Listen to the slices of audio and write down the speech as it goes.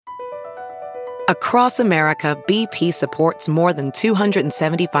Across America, BP supports more than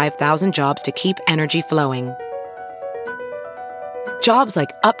 275,000 jobs to keep energy flowing. Jobs like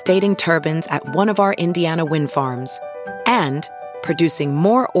updating turbines at one of our Indiana wind farms and producing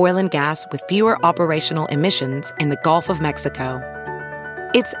more oil and gas with fewer operational emissions in the Gulf of Mexico.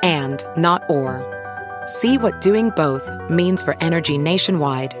 It's and, not or. See what doing both means for energy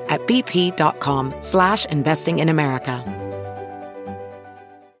nationwide at bp.com/investing in America.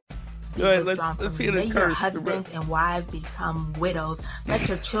 Good. Let's hear the May curse. your husbands and wives become widows. Let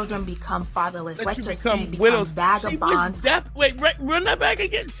your children become fatherless. Let your seed become vagabonds. Wait, run that back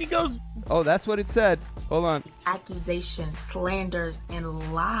again. She goes. Oh, that's what it said. Hold on. Accusations, slanders,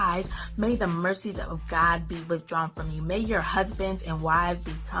 and lies. May the mercies of God be withdrawn from you. May your husbands and wives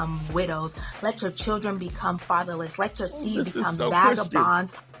become widows. Let your children become fatherless. Let your seed become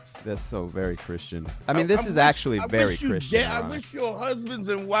vagabonds. Christian. That's so very Christian. I mean, this is actually very Christian. I wish your husbands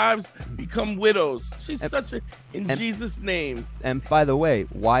and wives become widows. She's in Jesus' name. And by the way,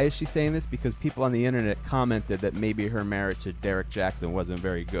 why is she saying this? Because people on the internet commented that maybe her marriage to Derek Jackson wasn't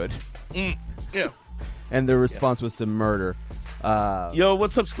very good. Yeah. And the response was to murder. Yo,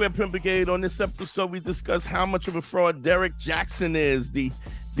 what's up, Square Pimp Brigade? On this episode, we discuss how much of a fraud Derek Jackson is, the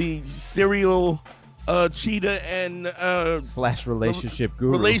serial cheater and slash relationship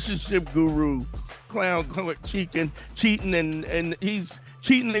guru, clown cheating, and he's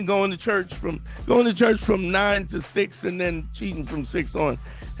cheating and going to church from 9 to 6, and then cheating from 6 on.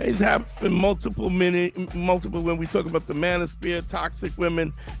 It's happened multiple when we talk about the manosphere, toxic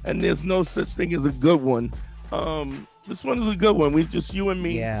women, and there's no such thing as a good one. This one is a good one. We just, you and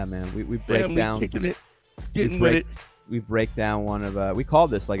me. Yeah, man. We break down, kicking it, getting with it. We break down one of we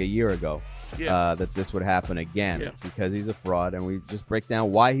called this like a year ago. That this would happen again because he's a fraud, and we just break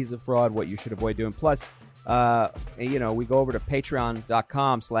down why he's a fraud, what you should avoid doing. Plus, we go over to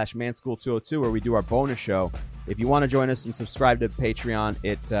patreon.com/manschool202 where we do our bonus show. If you want to join us and subscribe to Patreon,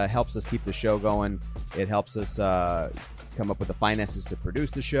 it helps us keep the show going. It helps us come up with the finances to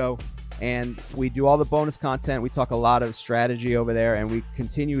produce the show. And we do all the bonus content. We talk a lot of strategy over there, and we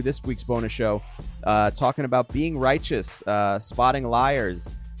continue this week's bonus show talking about being righteous, spotting liars,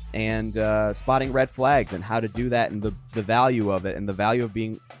 and spotting red flags, and how to do that, and the value of it, and the value of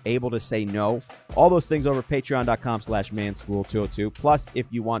being able to say no. All those things over patreon.com/manschool202. Plus, if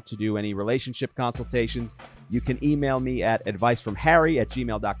you want to do any relationship consultations, you can email me at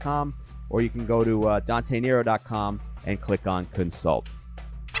advicefromharry@gmail.com, or you can go to dantenero.com and click on consult.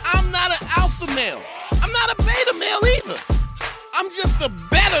 I'm not an alpha male. I'm not a beta male either. I'm just a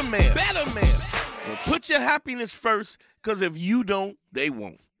better man. Well, put your happiness first, because if you don't, they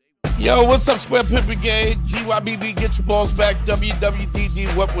won't. Yo, what's up, Square Pimp Brigade? GYBB, get your balls back. WWDD,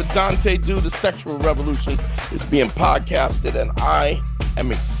 what would Dante do? The sexual revolution is being podcasted, and I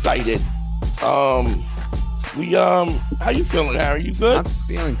am excited. How you feeling, Harry? You good? I'm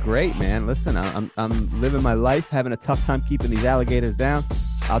feeling great, man. Listen, I'm living my life, having a tough time keeping these alligators down.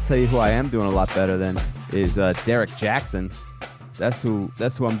 I'll tell you who I am doing a lot better than is Derek Jackson. That's who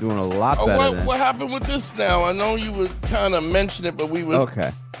I'm doing a lot better than. What happened with this now? I know you would kind of mention it, but we would.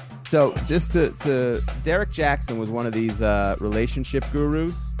 Okay. So just to Derek Jackson was one of these relationship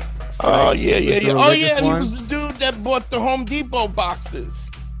gurus. Oh, yeah. Oh, yeah, and he was the dude that bought the Home Depot boxes.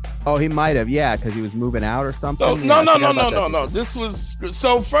 Oh, he might have, yeah, because he was moving out or something. No. This was,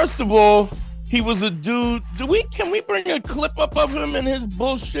 so first of all, he was a dude. Can we bring a clip up of him and his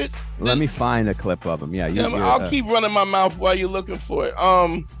bullshit? Let me find a clip of him. Yeah, I'll keep running my mouth while you're looking for it.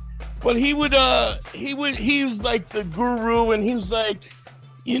 But he was like the guru, and he was like,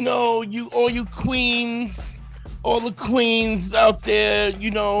 all the queens out there,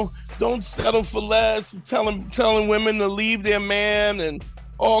 don't settle for less, telling women to leave their man and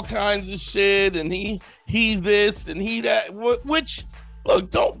all kinds of shit, and he's this and he that. Which, look,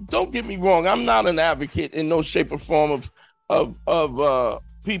 don't get me wrong, I'm not an advocate in no shape or form of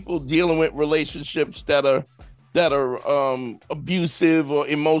people dealing with relationships that are abusive or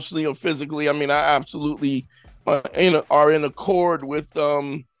emotionally or physically. I mean, I absolutely are in accord with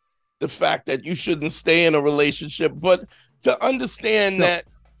the fact that you shouldn't stay in a relationship, but to understand that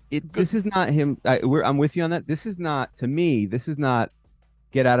this is not him. I'm with you on that. This is not, to me, this is not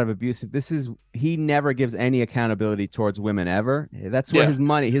get out of abusive. He never gives any accountability towards women ever. That's where his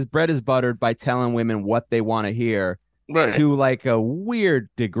bread is buttered by telling women what they want to hear, right, to like a weird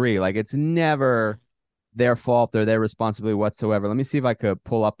degree. Like, it's never their fault or their responsibility whatsoever. Let me see if I could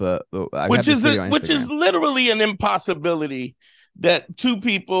pull up which is literally an impossibility, that two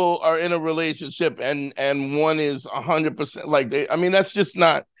people are in a relationship and one is 100% like that's just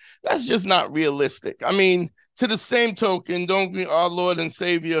not realistic. I mean, to the same token, don't be our Lord and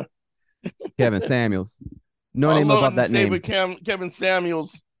Savior Kevin Samuels. No Our name Lord above and that Savior name. Kevin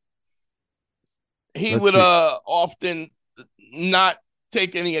Samuels, he Let's would see. often not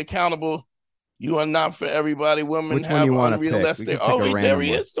take any accountable. You are not for everybody. Women Which one have you want to pick? We unrealistic. can pick Oh, a there random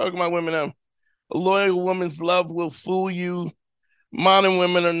he one. is talking about women. A loyal woman's love will fool you. Modern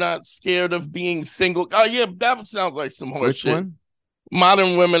women are not scared of being single. Oh yeah, that sounds like some horse Which shit. one?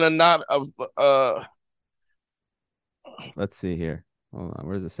 Modern women are not of Let's see here. Hold on.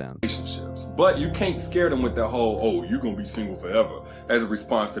 Where's the sound? Relationships. But you can't scare them with that whole, oh, you're going to be single forever, as a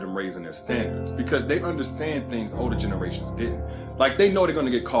response to them raising their standards, because they understand things older generations didn't. Like, they know they're going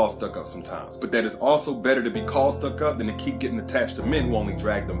to get called stuck up sometimes, but that is also better to be called stuck up than to keep getting attached to men who only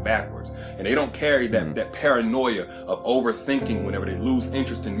drag them backwards. And they don't carry that paranoia of overthinking whenever they lose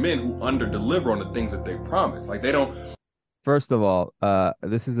interest in men who under-deliver on the things that they promise. Like, they don't... First of all,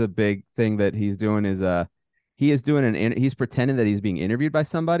 this is a big thing that he's doing is he is doing he's pretending that he's being interviewed by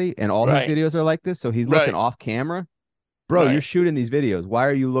somebody, and all his videos are like this. So he's looking off camera. Bro, you're shooting these videos. Why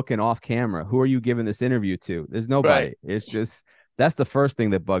are you looking off camera? Who are you giving this interview to? There's nobody. It's just, that's the first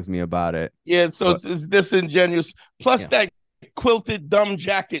thing that bugs me about it. Yeah, so it's disingenuous. Plus that quilted dumb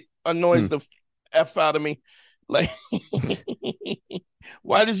jacket annoys the F out of me. Like,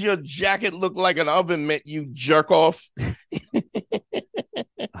 why does your jacket look like an oven mitt, you jerk off?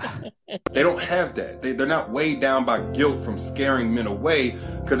 They don't have that. They're not weighed down by guilt from scaring men away,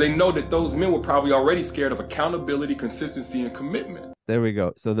 because they know that those men were probably already scared of accountability, consistency, and commitment. There we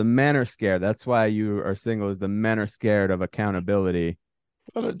go. So the men are scared. That's why you are single, is the men are scared of accountability.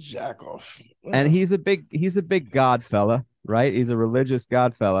 What a jack off. And he's a big God fella, right? He's a religious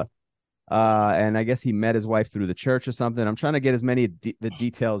God fella. And I guess he met his wife through the church or something. I'm trying to get as many the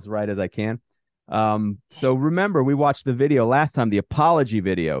details right as I can. So remember, we watched the video last time, the apology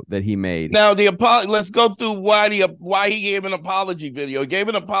video that he made. Now let's go through why he gave an apology video. He gave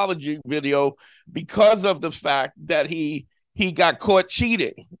an apology video because of the fact that he got caught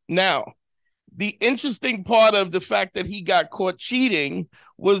cheating. Now, the interesting part of the fact that he got caught cheating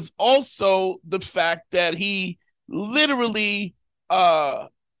was also the fact that he literally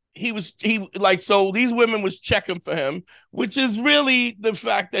so these women was checking for him, which is really the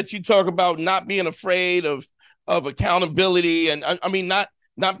fact that you talk about not being afraid of accountability, and I mean not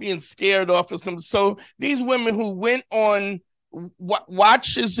being scared off of some. So these women who went on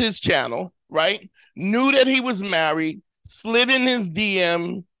watches his channel, right, knew that he was married, slid in his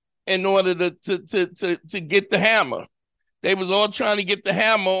DM in order to get the hammer. They was all trying to get the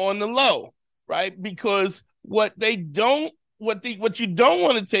hammer on the low, right? Because what you don't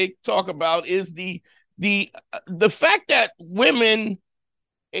want to talk about is the fact that women,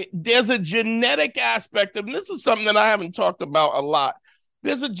 there's a genetic aspect of, and this is something that I haven't talked about a lot.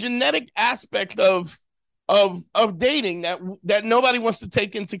 There's a genetic aspect of dating that nobody wants to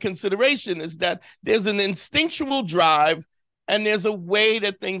take into consideration, is that there's an instinctual drive, and there's a way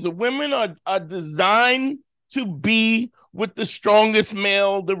that women are designed to be with the strongest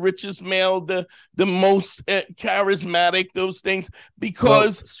male, the richest male, the most charismatic, those things,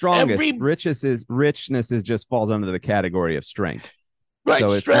 because richness is just falls under the category of strength. Right, so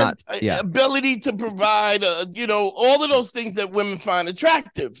strength, ability to provide, all of those things that women find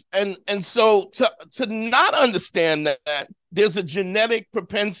attractive, and so to not understand that there's a genetic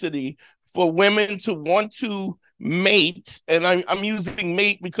propensity for women to want to mate, and I'm using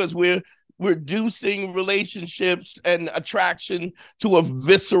mate because we're reducing relationships and attraction to a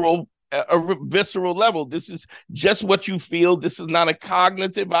visceral level. This is just what you feel. This is not a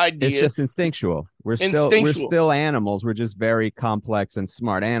cognitive idea. It's just instinctual. We're still animals. We're just very complex and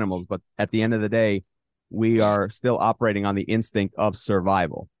smart animals. But at the end of the day, we are still operating on the instinct of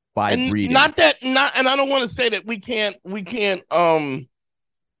survival by breeding. And I don't want to say that we can't.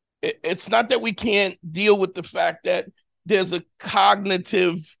 It's not that we can't deal with the fact that there's a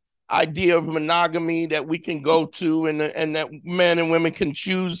cognitive idea of monogamy that we can go to, and that men and women can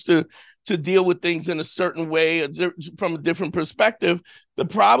choose to deal with things in a certain way from a different perspective. The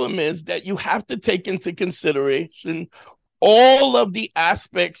problem is that you have to take into consideration all of the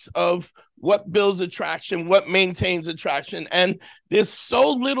aspects of what builds attraction, what maintains attraction, and there's so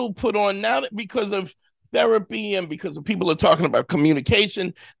little put on now because of therapy and because of people are talking about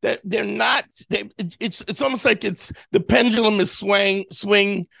communication, that it's almost like it's the pendulum is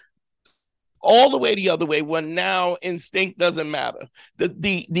swing all the way the other way, when now instinct doesn't matter.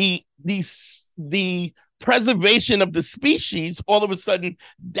 The preservation of the species, all of a sudden,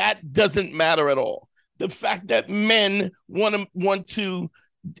 that doesn't matter at all. The fact that men want to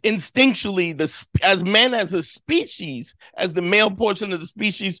instinctually, as a species, as the male portion of the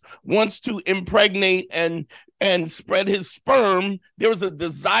species wants to impregnate and and spread his sperm. There was a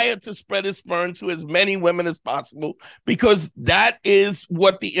desire to spread his sperm to as many women as possible, because that is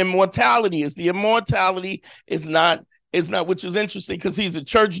what the immortality is. The immortality is not, which is interesting because he's a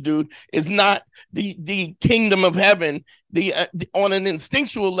church dude, is not the kingdom of heaven. On an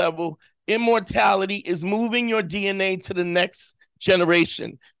instinctual level, immortality is moving your DNA to the next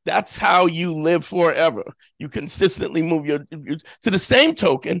generation. That's how you live forever. You consistently move to the same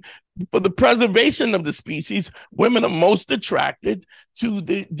token. For the preservation of the species, women are most attracted to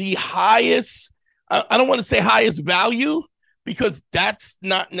the highest, I don't want to say highest value, because that's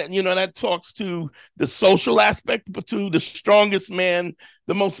not, that talks to the social aspect, but to the strongest man,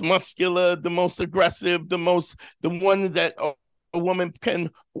 the most muscular, the most aggressive, the one that a woman can,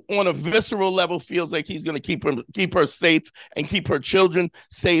 on a visceral level, feels like he's going to keep her safe and keep her children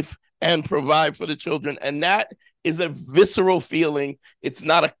safe and provide for the children. And that is a visceral feeling. It's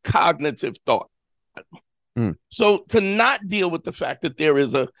not a cognitive thought. So to not deal with the fact that there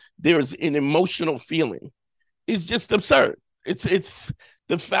is an emotional feeling is just absurd. It's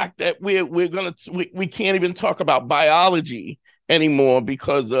the fact that we can't even talk about biology anymore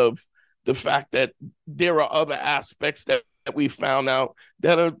because of the fact that there are other aspects that we found out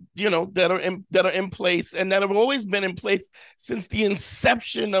that are in place, and that have always been in place since the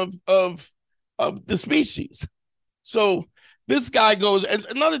inception of the species. So this guy goes, and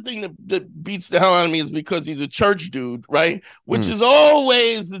another thing that beats the hell out of me is because he's a church dude, right? Which is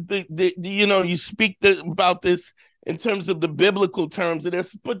always you speak about this in terms of the biblical terms of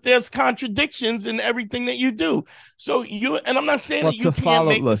this, but there's contradictions in everything that you do. So and I'm not saying that you can't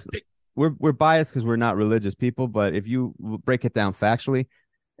make mistakes. We're biased because we're not religious people, but if you break it down factually,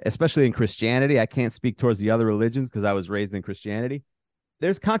 especially in Christianity, I can't speak towards the other religions because I was raised in Christianity.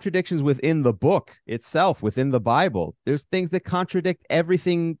 There's contradictions within the book itself, within the Bible. There's things that contradict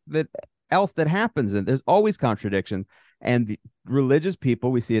everything else that happens, and there's always contradictions. And the religious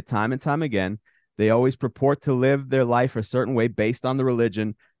people, we see it time and time again, they always purport to live their life a certain way based on the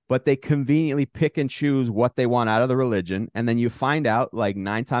religion, but they conveniently pick and choose what they want out of the religion. And then you find out, like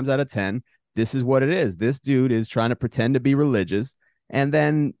 9 times out of 10, this is what it is. This dude is trying to pretend to be religious. And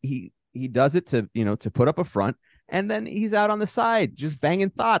then he does it to put up a front. And then he's out on the side, just banging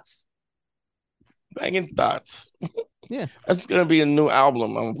thoughts. Banging Thoughts. Yeah. That's going to be a new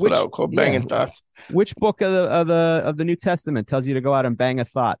album I'm going to put out called Banging Thoughts. Which book of the New Testament tells you to go out and bang a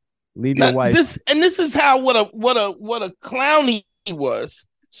thought? Leave your wife. This is how what a clown he was.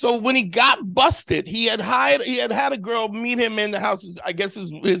 So when he got busted, he had a girl meet him in the house. I guess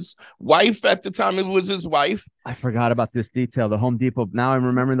his wife at the time. It was his wife. I forgot about this detail. The Home Depot. Now I'm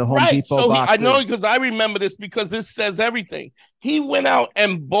remembering the Home Depot So boxes. I know because I remember this because this says everything. He went out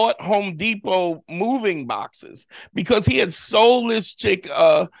and bought Home Depot moving boxes because he had sold this chick he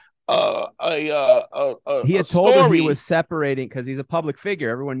had told her he was separating because he's a public figure.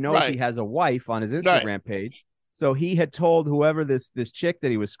 Everyone knows he has a wife on his Instagram page. So he had told whoever this chick that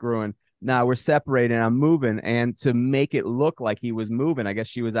he was screwing, now we're separating, I'm moving. And to make it look like he was moving, I guess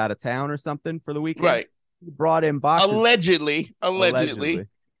she was out of town or something for the weekend. Right. He brought in boxes. Allegedly.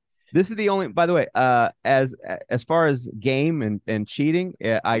 This is the only, by the way, as far as game and cheating,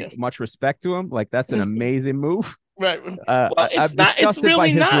 I much respect to him. Like, that's an amazing move. Right. I'm disgusted by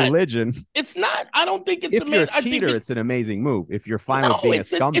his religion. It's not. I don't think it's. If you're a cheater, it's an amazing move. If you're fine with being a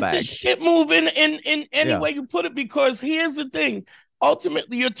scumbag, it's a shit move in any way you put it. Because here's the thing: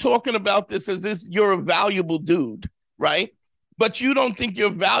 ultimately, you're talking about this as if you're a valuable dude, right? But you don't think you're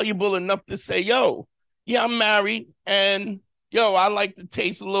valuable enough to say, "Yo, yeah, I'm married, and yo, I like to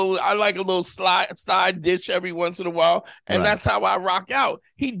taste I like a little side dish every once in a while, and that's how I rock out."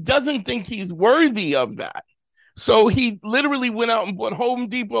 He doesn't think he's worthy of that. So he literally went out and bought Home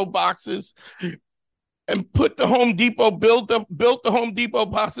Depot boxes and put the Home Depot, built the Home Depot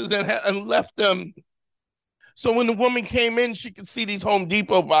boxes and left them. So when the woman came in, she could see these Home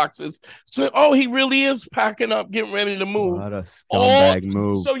Depot boxes. So, he really is packing up, getting ready to move. What a scumbag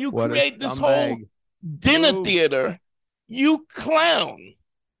move. So you create this whole dinner theater. You clown.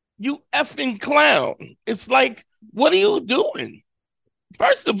 You effing clown. It's like, what are you doing?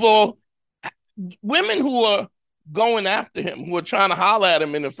 First of all, women who are going after him, who are trying to holler at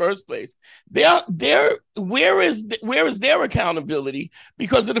him in the first place, where is their accountability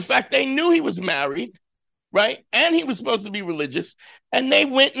because of the fact they knew he was married, right? And he was supposed to be religious, and they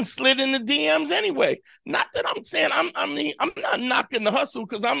went and slid in the DMs anyway. Not that I'm saying I'm not knocking the hustle,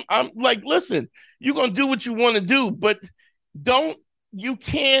 because I'm like, listen, you're gonna do what you want to do, but you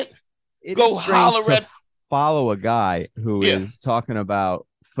can't go holler at follow a guy who is talking about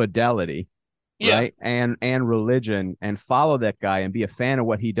fidelity Yeah. right? And religion, and follow that guy and be a fan of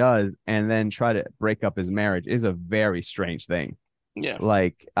what he does, and then try to break up his marriage is a very strange thing. Yeah.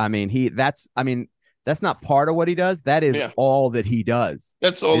 Like, I mean, that's not part of what he does. That is all that he does.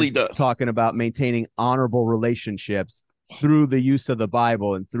 That's all he does. Talking about maintaining honorable relationships through the use of the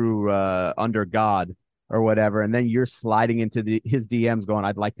Bible and through under God or whatever. And then you're sliding into his DMs going,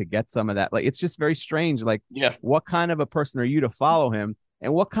 I'd like to get some of that. Like, it's just very strange. Like, what kind of a person are you to follow him?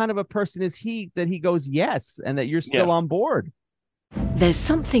 And what kind of a person is he that he goes, yes, and that you're still on board? There's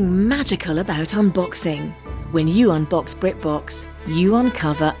something magical about unboxing. When you unbox BritBox, you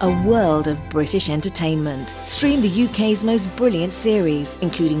uncover a world of British entertainment. Stream the UK's most brilliant series,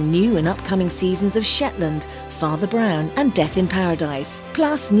 including new and upcoming seasons of Shetland, Father Brown and Death in Paradise.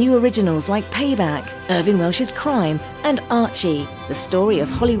 Plus new originals like Payback, Irving Welsh's Crime and Archie, the story of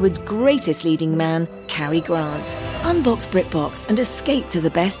Hollywood's greatest leading man, Cary Grant. Unbox BritBox and escape to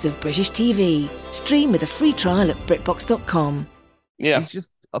the best of British TV. Stream with a free trial at BritBox.com. Yeah. He's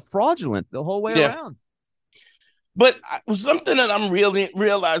just a fraudulent the whole way around. But something that I'm really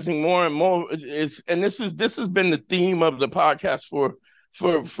realizing more and more is, and this has been the theme of the podcast for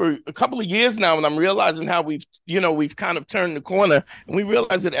a couple of years now, and I'm realizing how we've kind of turned the corner, and we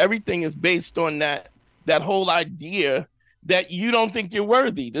realize that everything is based on that whole idea that you don't think you're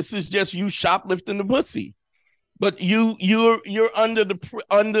worthy. This is just you shoplifting the pussy. But you're under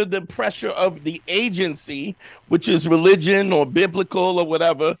the pressure of the agency, which is religion or biblical or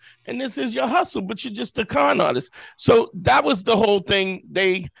whatever, and this is your hustle. But you're just a con artist. So that was the whole thing.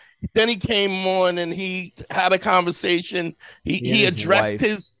 Then he came on and he had a conversation. He addressed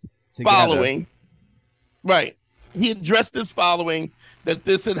his following, right? He addressed his following that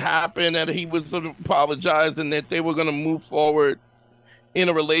this had happened, that he was apologizing, that they were going to move forward in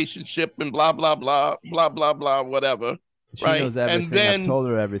a relationship and blah blah blah blah blah blah whatever. She knows everything. And then, I've told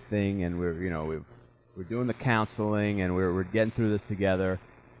her everything, and we're doing the counseling, and we're getting through this together.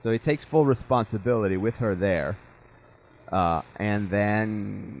 So he takes full responsibility with her there, and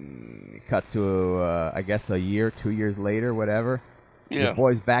then cut to I guess 2 years later, whatever. Yeah, the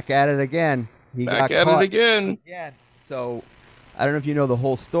boy's back at it again. He got caught again. Yeah. So I don't know if you know the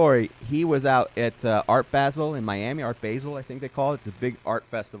whole story. He was out at Art Basel in Miami. Art Basel, I think they call it. It's a big art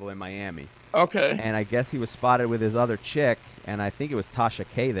festival in Miami. Okay. And I guess he was spotted with his other chick, and I think it was Tasha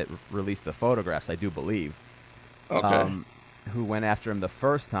K that released the photographs, I do believe. Okay. Who went after him the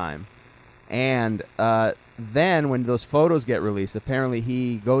first time. And then when those photos get released, apparently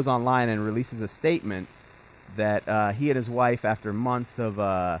he goes online and releases a statement that he and his wife, after months of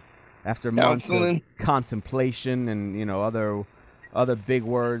contemplation and other big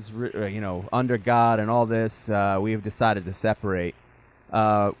words, under God and all this, we have decided to separate,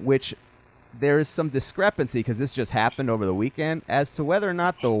 which there is some discrepancy because this just happened over the weekend as to whether or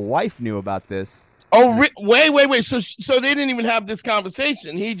not the wife knew about this. Oh, wait. So they didn't even have this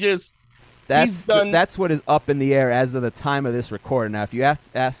conversation. That's what is up in the air as of the time of this recording. Now, if you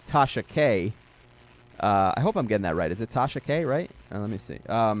ask Tasha K, I hope I'm getting that right. Is it Tasha K, right? Let me see.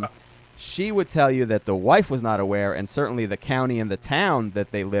 She would tell you that the wife was not aware, and certainly the county and the town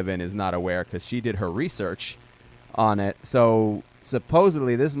that they live in is not aware because she did her research on it. So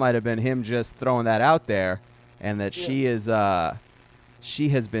supposedly this might have been him just throwing that out there, and that she has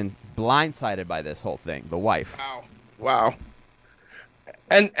been blindsided by this whole thing, the wife. Wow.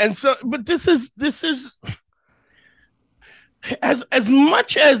 And so, but this is as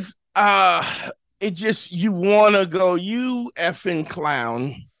much as it just, you want to go, you effing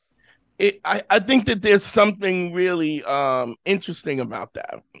clown. I think that there's something really interesting about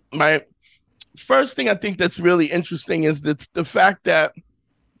that. My first thing I think that's really interesting is the fact that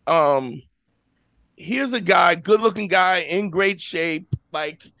here's a guy, good-looking guy, in great shape,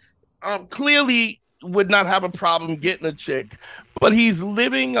 like clearly would not have a problem getting a chick, but he's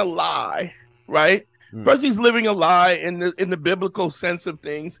living a lie, right? First, he's living a lie in the biblical sense of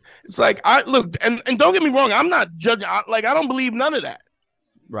things. It's like, look, and don't get me wrong, I'm not judging. I don't believe none of that.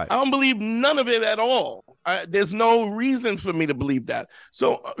 Right. I don't believe none of it at all. There's no reason for me to believe that.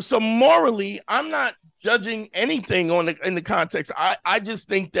 So morally, I'm not judging anything in the context. I just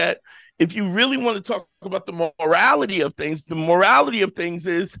think that if you really want to talk about the morality of things, the morality of things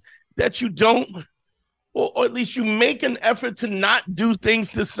is that you don't, or at least you make an effort to not do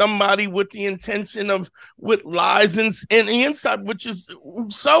things to somebody with the intention with lies and the inside, which is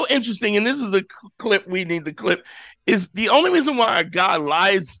so interesting. And this is a clip we need to clip. Is the only reason why God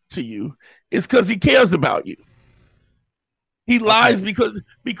lies to you is because he cares about you. He lies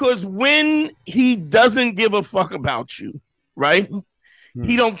because when he doesn't give a fuck about you, right?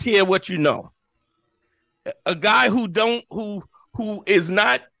 He don't care what you know. A guy who who is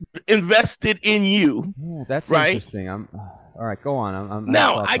not invested in you. Yeah, that's right? interesting. All right, go on.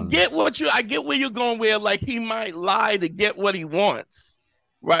 Now I get I get where you're going. Where like he might lie to get what he wants,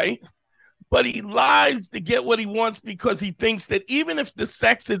 right? But he lies to get what he wants because he thinks that even if the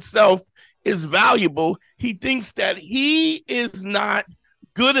sex itself is valuable, he thinks that he is not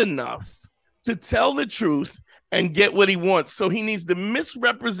good enough to tell the truth and get what he wants. So he needs to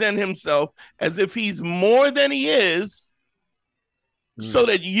misrepresent himself as if he's more than he is, so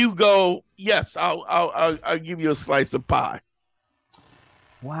that you go, yes, I'll give you a slice of pie.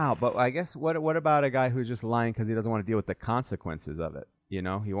 Wow, but I guess what about a guy who's just lying because he doesn't want to deal with the consequences of it? You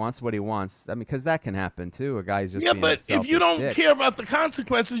know, he wants what he wants. I mean, because that can happen too. A guy's just but if you don't care about the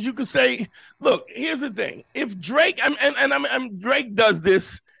consequences, you could say, "Look, here's the thing. If Drake Drake does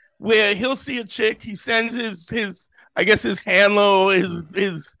this, where he'll see a chick, he sends his I guess his handler or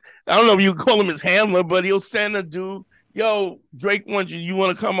his I don't know if you call him his handler, but he'll send a dude. Yo, Drake wants you. You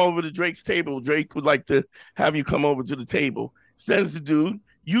want to come over to Drake's table? Drake would like to have you come over to the table. Sends the dude.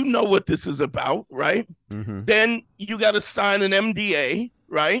 You know what this is about, right? Mm-hmm. Then you got to sign an MDA,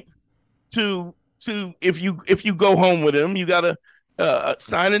 right? To if you go home with him, you got to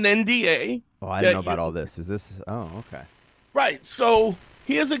sign an NDA. Oh, I didn't know about all this. Is this? Oh, okay. Right. So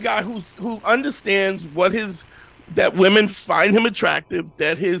here's a guy who understands that women find him attractive,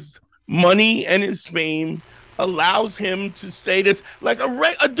 that his money and his fame allows him to say this. Like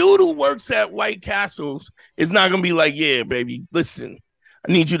a dude who works at White Castles is not gonna be like, yeah, baby, listen,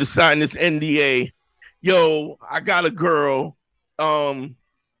 I need you to sign this NDA. Yo, I got a girl, and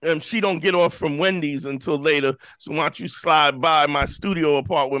she don't get off from Wendy's until later. So why don't you slide by my studio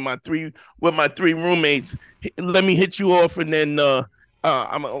apart with my three roommates? Let me hit you off, and then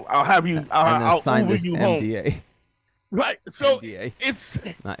I'll have you. I'll sign Uber this you MDA. home. Right. So MDA. it's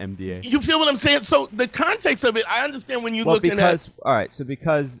not MDA. You feel what I'm saying? So the context of it, I understand when you look at it. All right. So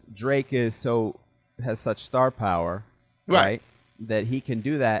because Drake has such star power, right? That he can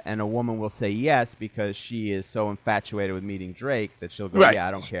do that, and a woman will say yes because she is so infatuated with meeting Drake that she'll go, yeah, I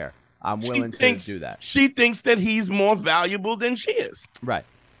don't care. I'm willing to do that. She thinks that he's more valuable than she is. Right.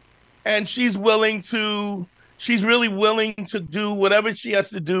 And she's really willing to do whatever she has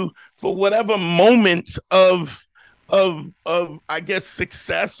to do for whatever moment of I guess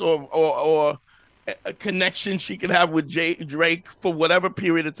success or a connection she could have with Drake for whatever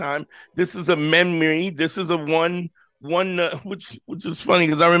period of time. This is a memory. This is a one which is funny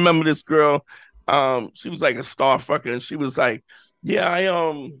because I remember this girl. She was like a star fucker, and she was like, "Yeah, I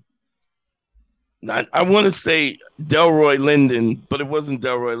want to say Delroy Linden, but it wasn't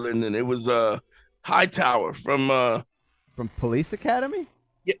Delroy Linden. It was Hightower from Police Academy.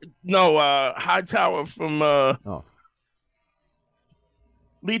 Yeah, no, Hightower from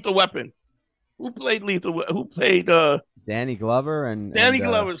Lethal Weapon. Who played Danny Glover Danny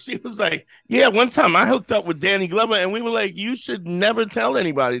Glover. She was like, yeah, one time I hooked up with Danny Glover, and we were like, you should never tell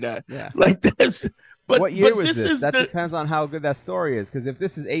anybody that. Yeah. Like this. But what year was this? That depends on how good that story is. Because if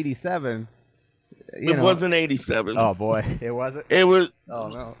this is 87, it wasn't 87. Oh boy, it wasn't. It was. Oh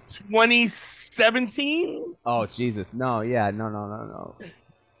no. 2017. Oh Jesus, no, yeah, no.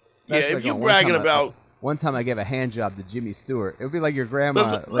 Yeah, if you're bragging about. One time I gave a hand job to Jimmy Stewart. It would be like your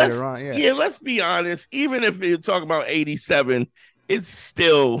grandma later on. Yeah. Yeah, let's be honest. Even if you're talking about 87, it's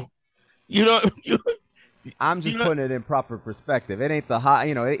still, I'm just putting it in proper perspective. It ain't the hot,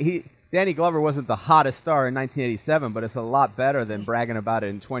 Danny Glover wasn't the hottest star in 1987, but it's a lot better than bragging about it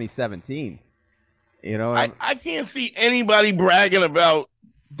in 2017. I can't see anybody bragging about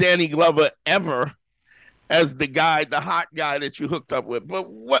Danny Glover ever as the hot guy that you hooked up with. But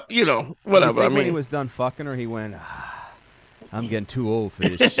whatever. I mean, when he was done fucking her, he went, I'm getting too old for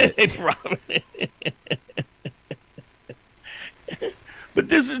this shit. But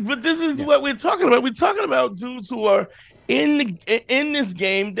this is what we're talking about. We're talking about dudes who are in this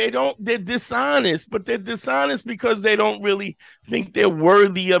game. They're dishonest, but they're dishonest because they don't really think they're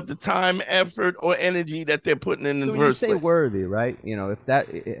worthy of the time, effort, or energy that they're putting in the first place. When you say worthy, right?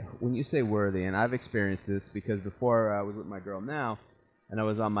 When you say worthy, and I've experienced this because before I was with my girl now, and I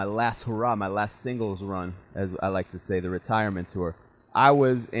was on my last hurrah, my last singles run, as I like to say, the retirement tour. I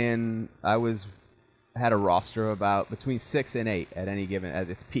had a roster of about between 6 and 8 at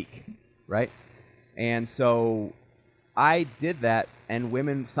its peak, right? And so I did that,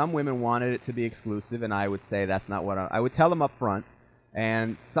 and some women wanted it to be exclusive, and I would say that's not what I would tell them up front.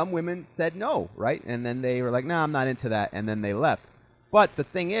 And some women said no, right? And then they were like, "No, I'm not into that," and then they left. But the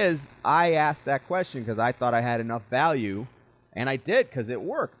thing is, I asked that question because I thought I had enough value, and I did because it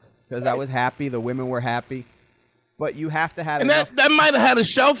worked. Because I was happy, the women were happy. But you have to have enough. That might have had a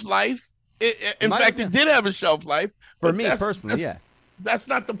shelf life. In fact, it did have a shelf life. For me personally, that's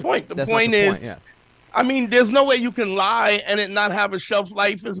not the point. The that's point not the is, point, yeah. I mean, there's no way you can lie and it not have a shelf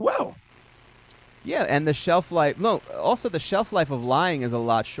life as well. Yeah, and the shelf life. No, also the shelf life of lying is a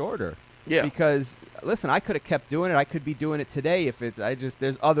lot shorter. Yeah. Because listen, I could have kept doing it. I could be doing it today if it's.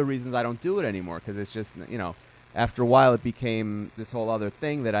 There's other reasons I don't do it anymore because it's just after a while it became this whole other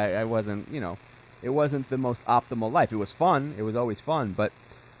thing that I wasn't it wasn't the most optimal life. It was fun. It was always fun, but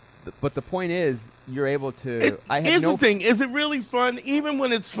the point is you're able to. Here's the thing: is it really fun? Even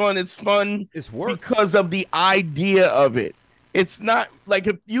when it's fun, it's fun. It's work because of the idea of it. It's not like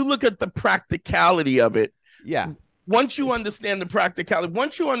if you look at the practicality of it. Yeah. Once you understand the practicality,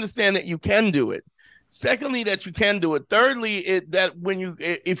 once you understand that you can do it. Secondly, that you can do it. Thirdly,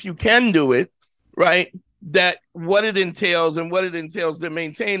 if you can do it, right, that what it entails to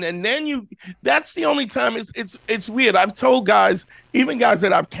maintain. And then that's the only time it's weird. I've told guys, even guys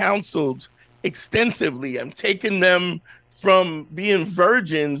that I've counseled extensively, I'm taking them from being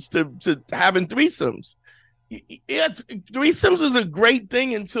virgins to having threesomes. Threesomes is a great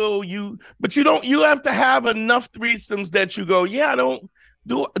thing you have to have enough threesomes that you go, I don't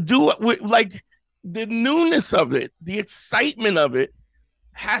do it, like the newness of it, the excitement of it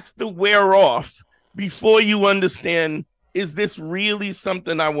has to wear off before you understand, is this really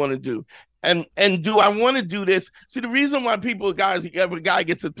something I want to do? And do I want to do this? See, the reason why if a guy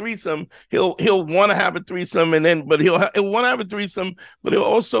gets a threesome, he'll want to have a threesome, but he'll want to have a threesome, but he'll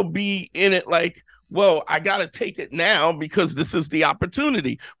also be in it like, well, I got to take it now because this is the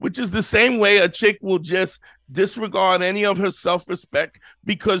opportunity, which is the same way a chick will just disregard any of her self-respect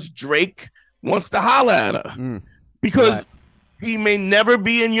because Drake wants to holler at her. Because he may never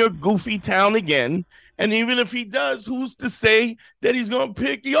be in your goofy town again. And even if he does, who's to say that he's going to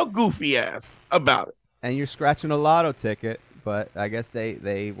pick your goofy ass about it? And you're scratching a lotto ticket, but I guess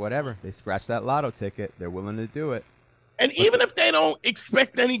they scratch that lotto ticket. They're willing to do it. And even if they don't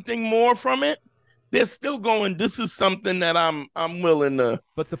expect anything more from it, they're still going, this is something that I'm willing to.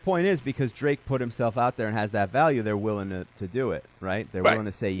 But the point is, because Drake put himself out there and has that value, they're willing to do it, right? They're willing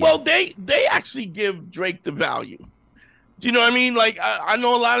to say yes. Well, they actually give Drake the value. Do you know what I mean? Like, I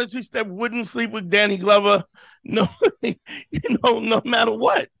know a lot of chicks that wouldn't sleep with Danny Glover, no matter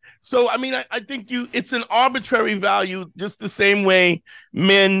what. So, I mean, I think it's an arbitrary value, just the same way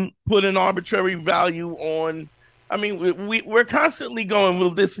men put an arbitrary value on. I mean, we're constantly going,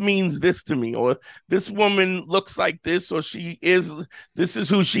 well, this means this to me, or this woman looks like this, or this is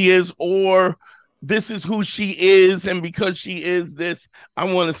who she is, or this is who she is, and because she is this,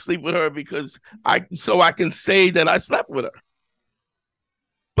 I want to sleep with her because I can say that I slept with her.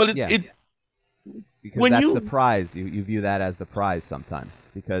 But because that's the prize. You view that as the prize sometimes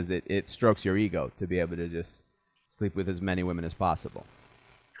because it strokes your ego to be able to just sleep with as many women as possible.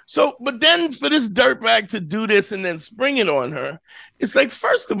 So, but then for this dirtbag to do this and then spring it on her, it's like,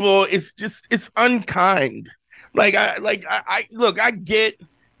 first of all, it's unkind. I get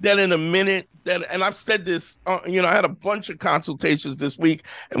that in a minute and I've said this, I had a bunch of consultations this week.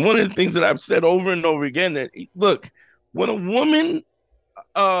 And one of the things that I've said over and over again, that look, when a woman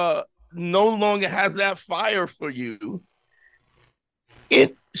no longer has that fire for you,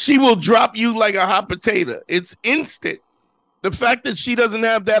 she will drop you like a hot potato. It's instant. The fact that she doesn't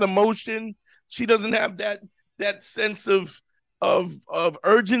have that emotion, she doesn't have that sense of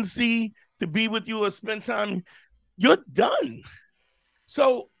urgency to be with you or spend time, you're done.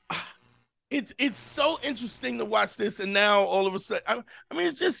 So it's so interesting to watch this, and now all of a sudden, I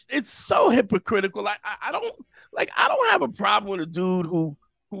mean, it's so hypocritical. I don't have a problem with a dude who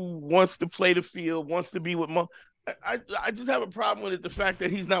wants to play the field, wants to be with more. I just have a problem with the fact that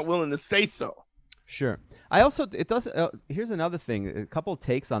he's not willing to say so. Sure. Here's another thing. A couple of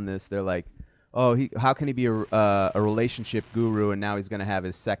takes on this. They're like, how can he be a relationship guru and now he's going to have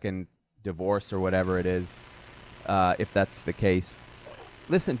his second divorce or whatever it is, if that's the case.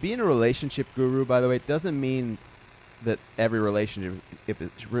 Listen, being a relationship guru, by the way, doesn't mean that every relationship is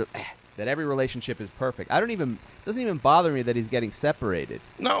perfect. It doesn't even bother me that he's getting separated.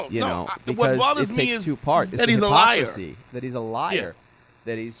 Because what bothers it me takes is two parts. that he's a liar. That he's a liar. Yeah.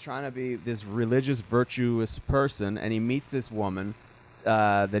 That he's trying to be this religious, virtuous person, and he meets this woman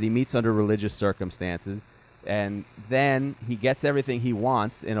that he meets under religious circumstances, and then he gets everything he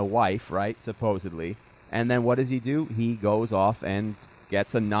wants in a wife, right, supposedly, and then what does he do? He goes off and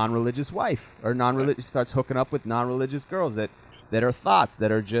gets a non-religious wife, or starts hooking up with non-religious girls that are thoughts,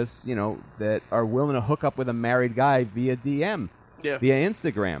 that are just, that are willing to hook up with a married guy via DM, via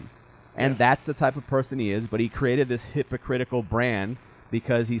Instagram. And that's the type of person he is, but he created this hypocritical brand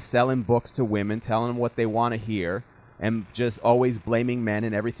because he's selling books to women, telling them what they want to hear, and just always blaming men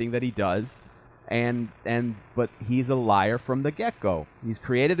in everything that he does. But he's a liar from the get-go. He's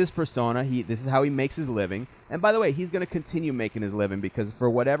created this persona. This is how he makes his living. And by the way, he's going to continue making his living because for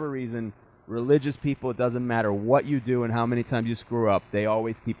whatever reason, religious people, it doesn't matter what you do and how many times you screw up, they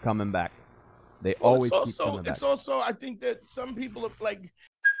always keep coming back. They always keep coming back. It's also, I think that some people are like...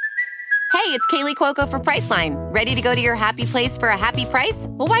 Hey, it's Kaylee Cuoco for Priceline. Ready to go to your happy place for a happy price?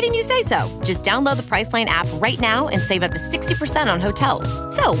 Well, why didn't you say so? Just download the Priceline app right now and save up to 60% on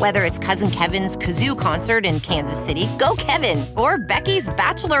hotels. So whether it's Cousin Kevin's Kazoo Concert in Kansas City, go Kevin, or Becky's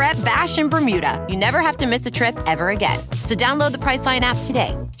Bachelorette Bash in Bermuda, you never have to miss a trip ever again. So download the Priceline app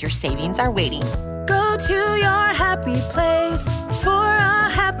today. Your savings are waiting. Go to your happy place for a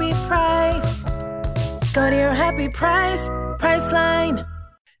happy price. Go to your happy price, Priceline.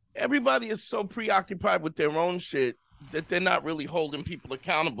 Everybody is so preoccupied with their own shit that they're not really holding people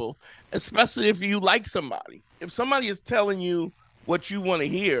accountable, especially if you like somebody. If somebody is telling you what you want to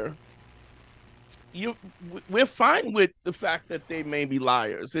hear, we're fine with the fact that they may be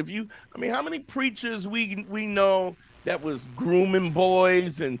liars. How many preachers we know that was grooming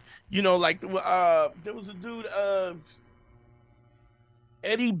boys and, like there was a dude,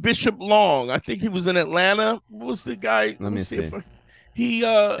 Eddie Bishop Long. I think he was in Atlanta. What was the guy? Let me see.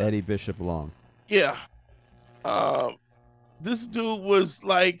 Eddie Bishop Long. Yeah. This dude was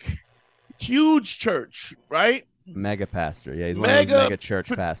like huge church, right? Mega pastor. Yeah, he's one of those mega church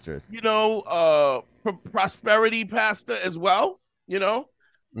pastors. Prosperity pastor as well, One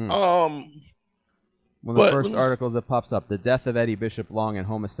of the first articles that pops up, the death of Eddie Bishop Long and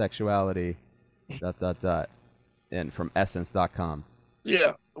homosexuality, ... and from essence.com.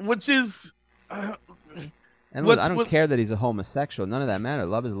 Yeah, which is... And look, I don't care that he's a homosexual. None of that matters.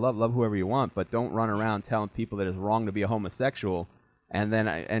 Love is love. Love whoever you want, but don't run around telling people that it's wrong to be a homosexual,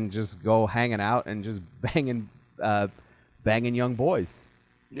 and just go hanging out and just banging young boys.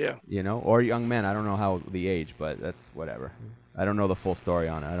 Yeah. Or young men. I don't know how the age, but that's whatever. I don't know the full story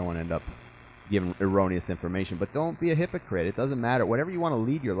on it. I don't want to end up giving erroneous information. But don't be a hypocrite. It doesn't matter. Whatever you want to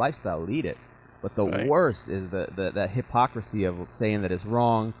lead your lifestyle, lead it. But the worst is that hypocrisy of saying that it's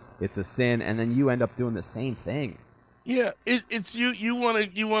wrong. It's a sin, and then you end up doing the same thing. Yeah, it's you want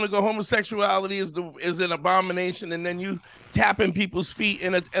to go homosexuality is an abomination, and then you tapping people's feet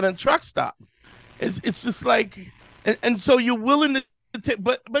in a truck stop. It's just like, and so you're willing to take,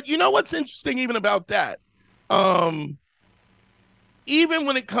 but you know what's interesting even about that, even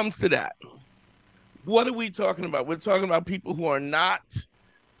when it comes to that, what are we talking about? We're talking about people who are not,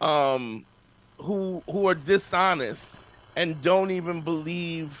 who are dishonest and don't even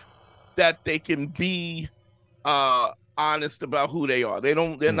believe that they can be honest about who they are.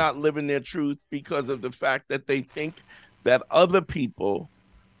 They're not living their truth because of the fact that they think that other people,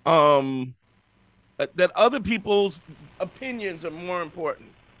 that other people's opinions are more important.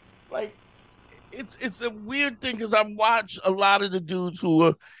 Like, it's a weird thing because I watch a lot of the dudes who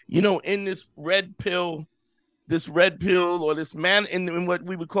are, in this red pill or this man in what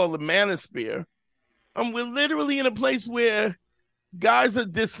we would call the manosphere. We're literally in a place where guys are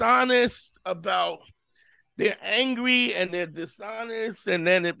dishonest about, they're angry and they're dishonest, and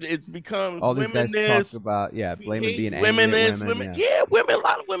then it becomes all these guys talk about blaming being angry at women. A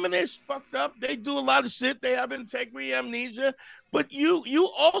lot of women are fucked up. They do a lot of shit. They have integrity, amnesia, but you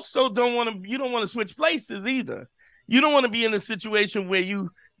also don't want to switch places either. You don't want to be in a situation where you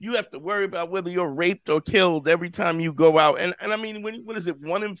have to worry about whether you're raped or killed every time you go out. And I mean, what is it?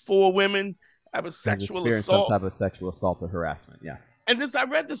 1 in 4 women have a sexual assault. Some type of sexual assault or harassment, yeah. And I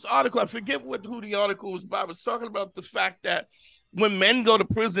read this article, I forget who the article was about. It was talking about the fact that when men go to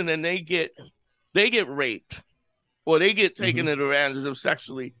prison and they get raped or they get taken advantage of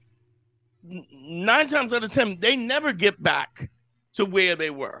sexually, 9 times out of 10, they never get back to where they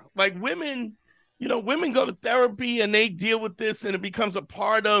were. Like women, women go to therapy and they deal with this, and it becomes a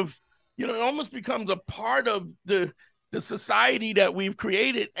part of, it almost becomes a part of the society that we've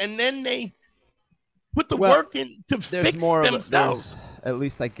created. And then they put the work in to fix themselves. At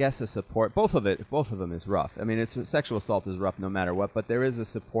least, I guess, a support. Both of them is rough. I mean, sexual assault is rough no matter what, but there is a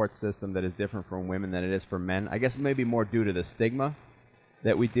support system that is different for women than it is for men. I guess maybe more due to the stigma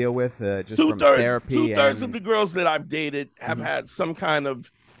that we deal with, just from therapy. 2/3 of the girls that I've dated have had some kind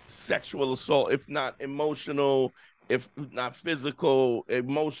of sexual assault, if not emotional, if not physical,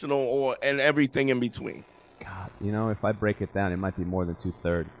 emotional, and everything in between. God, if I break it down, it might be more than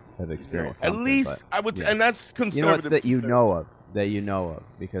 2/3 have experienced something. At least I would, and that's conservative. That you know of,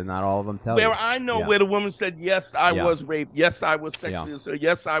 because not all of them tell you. Where I know where the woman said, yes, I was raped. Yes, I was sexually assaulted.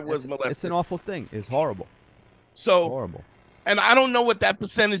 Yes, I was molested. It's an awful thing. It's horrible. So horrible. And I don't know what that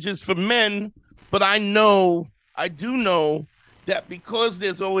percentage is for men, but I know I do know that because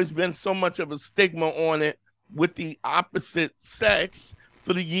there's always been so much of a stigma on it with the opposite sex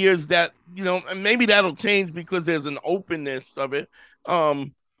for the years that, and maybe that'll change because there's an openness of it.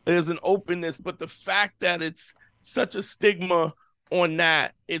 There's an openness, but the fact that it's such a stigma on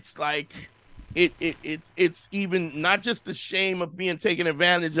that, it's like it's even not just the shame of being taken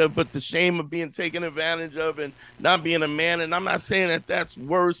advantage of, but the shame of being taken advantage of and not being a man. And I'm not saying that that's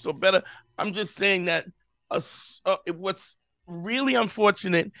worse or better. I'm just saying that what's really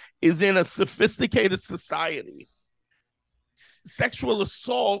unfortunate is in a sophisticated society, sexual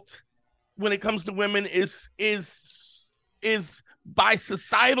assault when it comes to women is by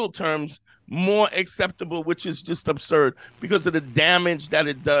societal terms more acceptable, which is just absurd because of the damage that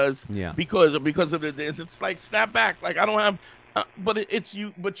it does. Yeah. Because of it. It's like snap back. Like I don't have, but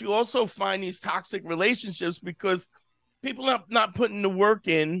you also find these toxic relationships because people are not putting the work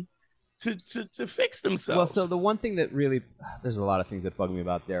in to fix themselves. Well, so the one thing that really, there's a lot of things that bug me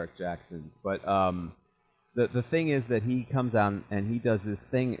about Derek Jackson, but the thing is that he comes down and he does this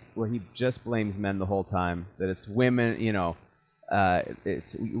thing where he just blames men the whole time, that it's women, you're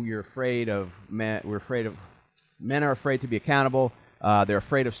afraid of men. Men are afraid to be accountable. They're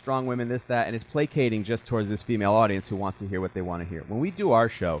afraid of strong women, this, that, and it's placating just towards this female audience who wants to hear what they want to hear. When we do our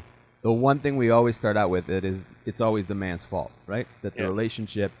show, the one thing we always start out with it's always the man's fault, right? That the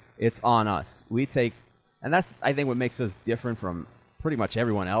relationship, it's on us. We take, and that's I think what makes us different from pretty much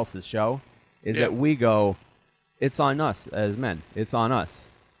everyone else's show is that we go, it's on us as men. It's on us.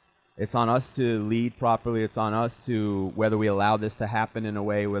 It's on us to lead properly. It's on us to whether we allow this to happen in a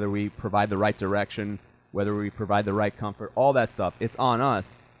way, whether we provide the right direction, whether we provide the right comfort, all that stuff. It's on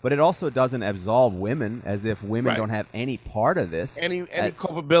us. But it also doesn't absolve women as if women don't have any part of this. Any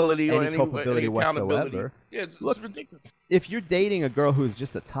culpability or any culpability whatsoever. Yeah, it's ridiculous. If you're dating a girl who's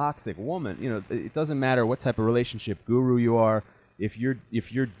just a toxic woman, it doesn't matter what type of relationship guru you are. If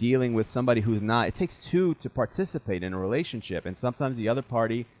you're dealing with somebody who's not, it takes two to participate in a relationship, and sometimes the other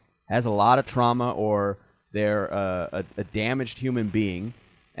party has a lot of trauma or they're a damaged human being,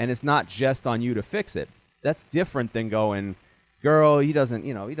 and it's not just on you to fix it. That's different than going, girl, he doesn't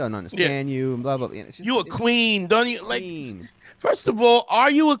understand you, and blah blah. You a queen, don't you? Like, first of all,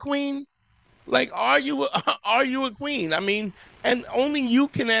 are you a queen? Like, are you a queen? I mean, and only you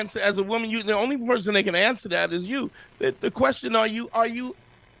can answer as a woman. The only person that can answer that is you. The question: Are you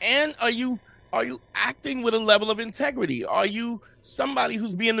acting with a level of integrity? Are you somebody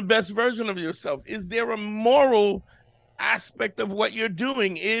who's being the best version of yourself? Is there a moral aspect of what you're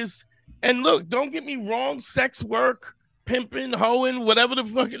doing? And look, don't get me wrong, sex work, pimping, hoeing, whatever the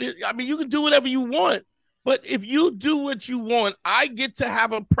fuck it is. I mean, you can do whatever you want, but if you do what you want, I get to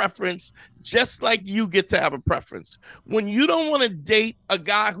have a preference just like you get to have a preference. When you don't want to date a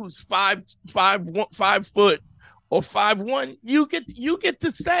guy who's 5 foot or 5'1", you get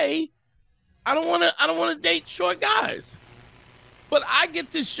to say, I don't want to date short guys. But I get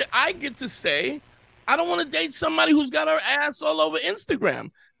to say, I don't want to date somebody who's got her ass all over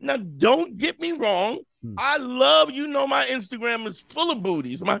Instagram. Now, don't get me wrong. I love, my Instagram is full of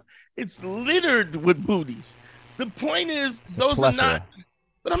booties. It's littered with booties. The point is, those are not.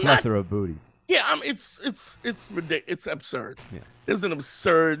 But I'm not. Plethora of booties. Yeah, it's ridiculous. It's absurd. Yeah. There's an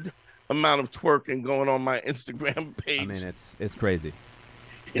absurd amount of twerking going on my Instagram page. I mean, it's crazy.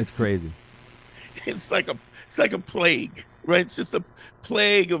 It's crazy. It's like a plague, right? It's just a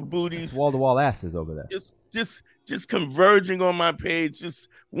plague of booties. Wall to wall asses over there. Just converging on my page, just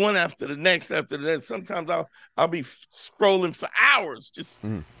one after the next. Sometimes I'll be scrolling for hours, just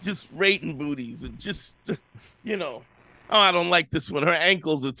rating booties and just oh, I don't like this one. Her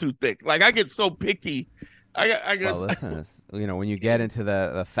ankles are too thick. Like, I get so picky. I guess. Well, listen, when you get into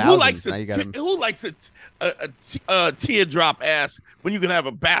the thousands, who likes a teardrop ass when you can have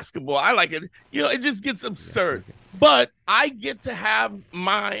a basketball? I like it. It just gets absurd. Okay. But I get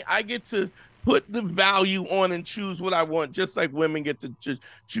to put the value on and choose what I want, just like women get to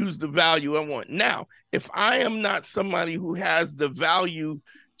choose the value I want. Now, if I am not somebody who has the value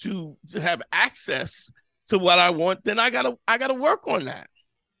to have access to what I want, then I gotta work on that.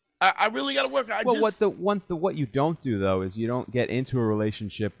 I really gotta work. What you don't do though is you don't get into a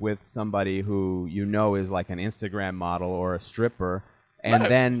relationship with somebody who is like an Instagram model or a stripper, and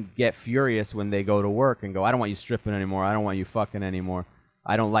then get furious when they go to work and go, I don't want you stripping anymore. I don't want you fucking anymore.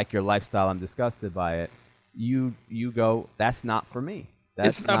 I don't like your lifestyle. I'm disgusted by it. You go, that's not for me.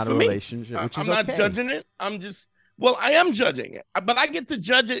 That's not a relationship. Which is I'm not judging it. I am judging it, but I get to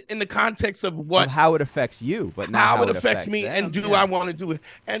judge it in the context of how it affects you, but not how it affects me, and I want to do it,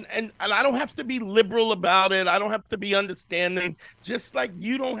 and I don't have to be liberal about it. I don't have to be understanding. Just like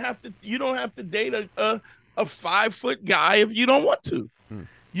you don't have to date a 5-foot guy if you don't want to.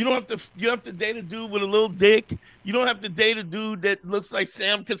 You don't have to. You have to date a dude with a little dick. You don't have to date a dude that looks like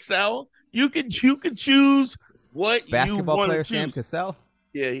Sam Cassell. You can choose what basketball you want player to choose. Sam Cassell.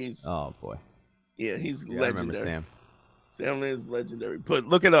 Yeah, he's. Oh boy. Yeah, he's Yeah, legendary. I remember Sam. Sam is legendary.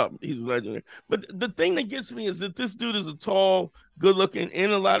 Look it up. He's legendary. But the thing that gets me is that this dude is a tall, good-looking,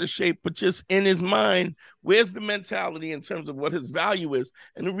 in a lot of shape, but just in his mind, where's the mentality in terms of what his value is?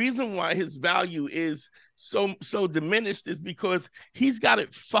 And the reason why his value is so diminished is because he's got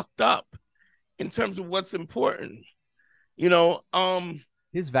it fucked up in terms of what's important. You know,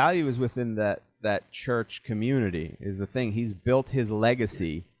 his value is within that church community is the thing. He's built his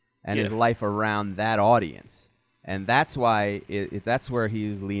legacy and his life around that audience. And that's why that's where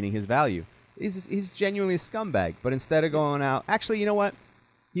he's leaning his value. He's genuinely a scumbag. But instead of going out, actually, you know what?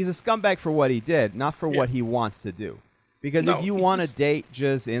 He's a scumbag for what he did, not for what he wants to do. Because if you want to date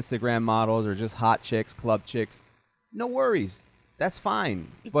just Instagram models or just hot chicks, club chicks, no worries. That's fine.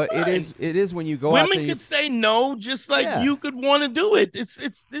 But fine. It is when you go out there. Women could say no, just like you could want to do it.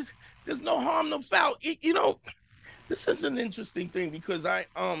 It's this. There's no harm, no foul. You know, this is an interesting thing because I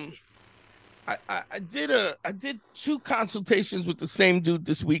did 2 consultations with the same dude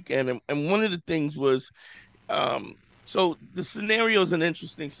this weekend, and one of the things was, so the scenario is an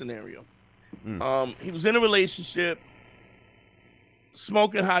interesting scenario. He was in a relationship,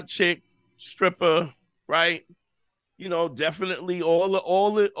 smoking hot chick, stripper, right? You know, definitely all the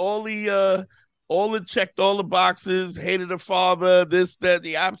checked all the boxes, hated her father, this, that,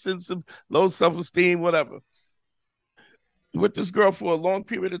 the absence of low self-esteem, whatever. With this girl for a long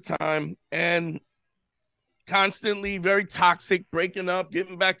period of time and constantly very toxic, breaking up,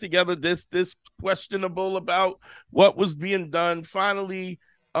 getting back together, this questionable about what was being done. Finally,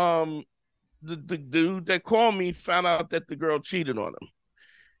 the dude that called me found out that the girl cheated on him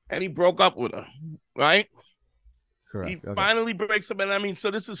and he broke up with her, right? Correct. He finally breaks up, and I mean, so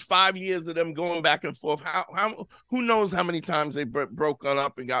this is 5 years of them going back and forth. How who knows how many times they broke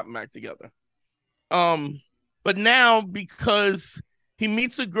up and got back together. But now, because he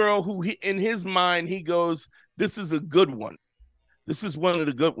meets a girl who, in his mind, he goes, this is a good one. This is one of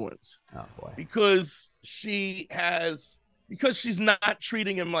the good ones. Oh, boy. Because she's not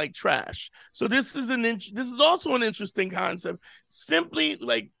treating him like trash. So this is also an interesting concept. Simply,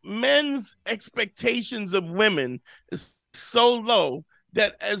 like, men's expectations of women is so low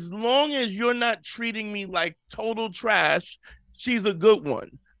that as long as you're not treating me like total trash, she's a good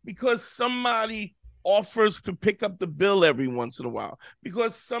one. Because somebody offers to pick up the bill every once in a while,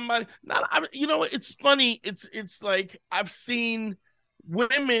 because somebody, you know, it's funny. It's like I've seen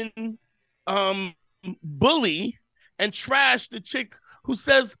women bully and trash the chick who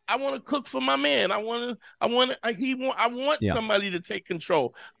says, I want to cook for my man. I want somebody to take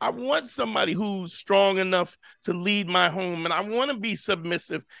control. I want somebody who's strong enough to lead my home, and I want to be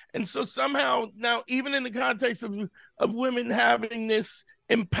submissive. And so somehow now, even in the context of women having this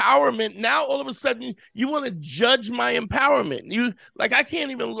empowerment, now all of a sudden you want to judge my empowerment. You like, I can't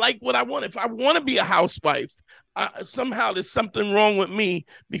even like what I want. If I want to be a housewife, somehow there's something wrong with me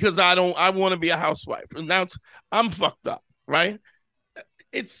because I want to be a housewife, and now I'm fucked up, right?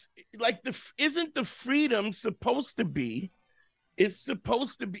 It's like isn't the freedom supposed to be? It's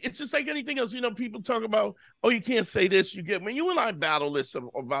supposed to be. It's just like anything else. You know, people talk about, oh, you can't say this. You get when you and I battle this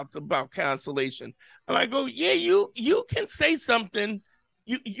about cancellation, and I go, yeah, you can say something.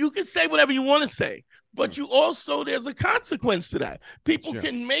 You can say whatever you want to say, but you also, there's a consequence to that. People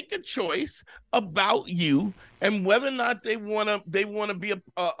can make a choice about you and whether or not they want to be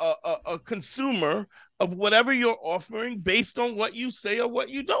a consumer of whatever you're offering based on what you say or what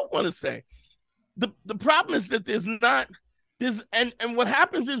you don't want to say. The problem is that and what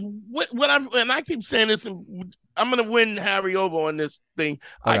happens is I keep saying this, and I'm going to win Harry over on this thing.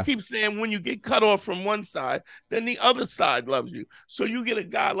 Okay. I keep saying when you get cut off from one side, then the other side loves you. So you get a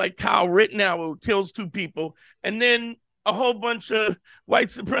guy like Kyle Rittenhour who kills 2 people, and then a whole bunch of white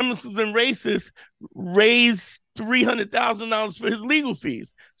supremacists and racists raise $300,000 for his legal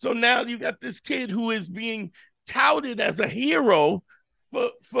fees. So now you got this kid who is being touted as a hero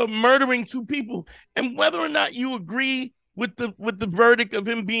for murdering 2 people. And whether or not you agree with the verdict of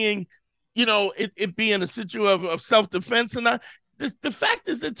him being, you know, it being a situation of self-defense and not, the fact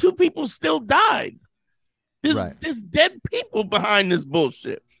is that 2 people still died. There's dead people behind this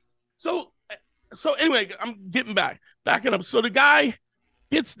bullshit. So anyway, I'm backing up. So the guy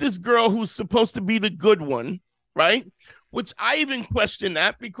gets this girl who's supposed to be the good one, right? Which I even question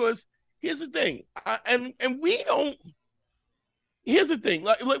that, because here's the thing, here's the thing,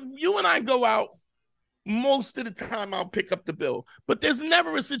 like you and I go out, most of the time I'll pick up the bill, but there's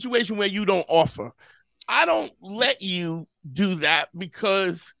never a situation where you don't offer. I don't let you do that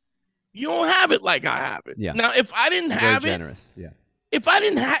because you don't have it like I have it. Yeah. Now, if I didn't have Very it, generous. Yeah. if I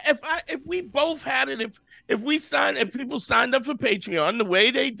didn't have, if we both had it, if people signed up for Patreon the way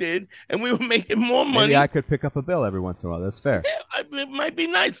they did, and we were making more money, Maybe I could pick up a bill every once in a while. That's fair. yeah, it might be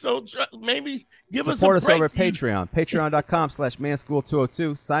nice. So maybe give Support us us a break. over at Patreon.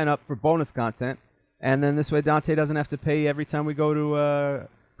 Patreon.com/manschool202. Sign up for bonus content. And then this way Dante doesn't have to pay every time we go to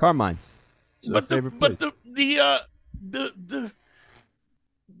Carmine's. But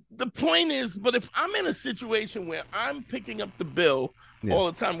the point is, but if I'm in a situation where I'm picking up the bill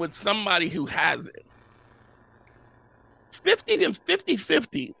all the time with somebody who has it,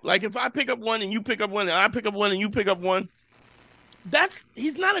 50-50. Like if I pick up one and you pick up one and I pick up one and you pick up one,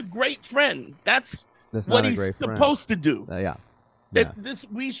 he's not a great friend. That's what he's supposed to do. Yeah.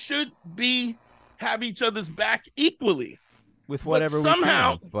 We should have each other's back equally. With whatever we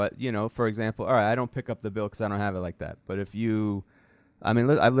can. But, for example, all right, I don't pick up the bill because I don't have it like that. But if you,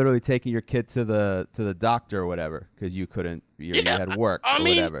 I've literally taken your kid to the doctor or whatever because you couldn't, you had work or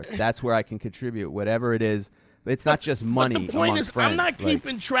whatever. That's where I can contribute, whatever it is. But it's not just money. But the point is, friends. I'm not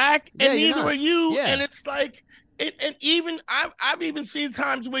keeping track, and neither are you. Yeah. And it's like, and even I've even seen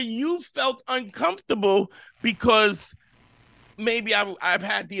times where you felt uncomfortable because maybe I've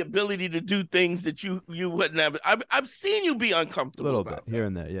had the ability to do things that you wouldn't have. I've seen you be uncomfortable. A little bit here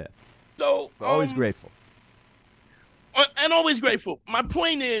and there, yeah. So but always grateful. And always grateful. My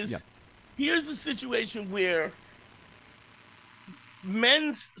point is, here's a situation where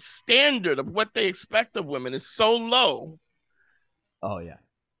men's standard of what they expect of women is so low. Oh yeah.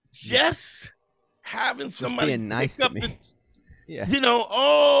 Just having somebody being nice pick to up me. Yeah.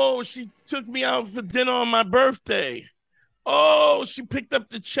 Oh, she took me out for dinner on my birthday. Oh, she picked up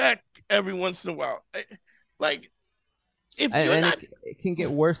the check every once in a while. Like, if you're not, it can get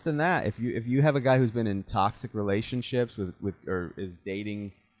worse than that. If you have a guy who's been in toxic relationships with or is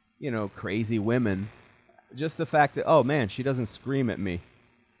dating, crazy women, just the fact that, oh man, she doesn't scream at me.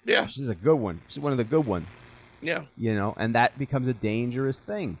 Yeah, she's a good one. She's one of the good ones. Yeah, and that becomes a dangerous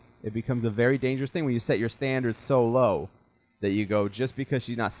thing. It becomes a very dangerous thing when you set your standards so low that you go, just because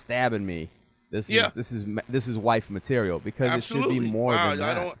she's not stabbing me, this is wife material, because absolutely. It should be more than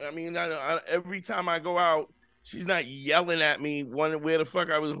that. Every time I go out, she's not yelling at me, wondering where the fuck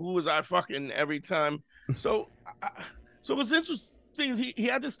I was, who was I fucking every time. So what's interesting is he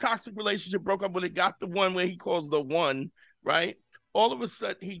had this toxic relationship, broke up with it, got the one where he calls the one, right? All of a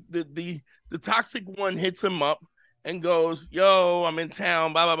sudden, the toxic one hits him up and goes, yo, I'm in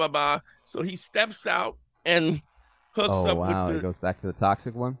town, blah, blah, blah, blah. So he steps out and hooks up with he goes back to the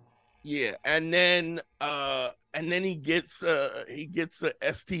toxic one? Yeah, and then he gets a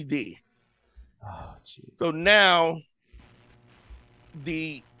STD. Oh, jeez. So now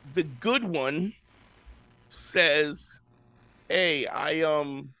the good one says, "Hey, I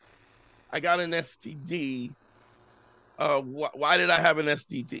got an STD. Why did I have an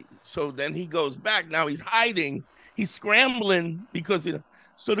STD?" So then he goes back. Now he's hiding. He's scrambling because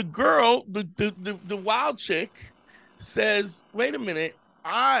So the girl, the wild chick, says, "Wait a minute.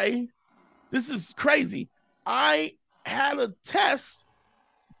 This is crazy. I had a test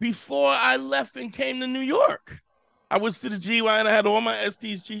before I left and came to New York. I was to the GY and I had all my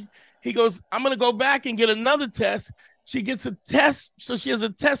STs." He goes, "I'm going to go back and get another test." She gets a test. So she has a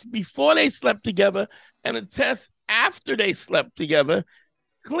test before they slept together and a test after they slept together.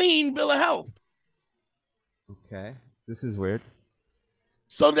 Clean bill of health. Okay. This is weird.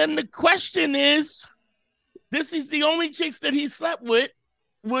 So then the question is, this is the only chicks that he slept with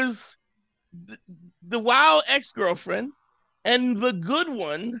was the wild ex-girlfriend and the good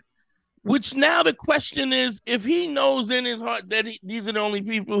one, which now the question is, if he knows in his heart that these are the only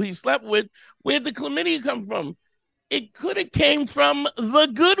people he slept with, where'd the chlamydia come from? It could have came from the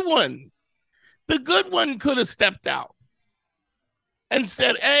good one. The good one could have stepped out and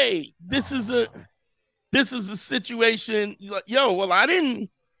said, "Hey, this is a situation. Yo, well, I didn't,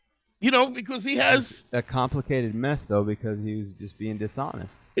 because he has a complicated mess though, because he was just being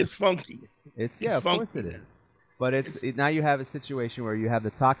dishonest. It's funky. Of course it is. But now you have a situation where you have the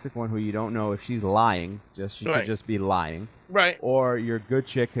toxic one who you don't know if she's lying. She could just be lying. Right. Or your good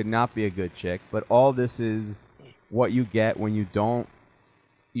chick could not be a good chick. But all this is what you get when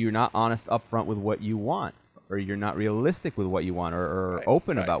you're not honest upfront with what you want, or you're not realistic with what you want, or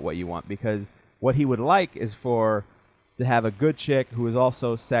open about what you want. Because what he would like is to have a good chick who is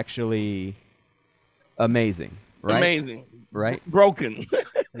also sexually amazing. Right? Amazing. Right? Broken.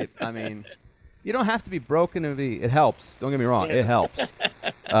 I mean, you don't have to be broken to be. It helps. Don't get me wrong. It helps.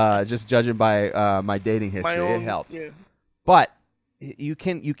 Just judging by my dating history, it helps. Yeah. But you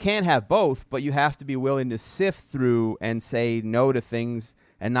can have both, but you have to be willing to sift through and say no to things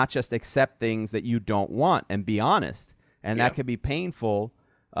and not just accept things that you don't want and be honest. And that can be painful,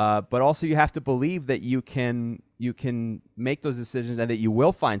 but also you have to believe that you can make those decisions and that you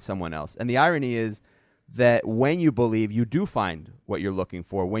will find someone else. And the irony is that when you believe, you do find what you're looking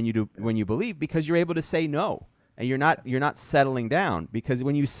for. When you believe, because you're able to say no, and you're not settling down. Because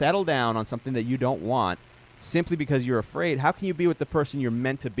when you settle down on something that you don't want, simply because you're afraid, how can you be with the person you're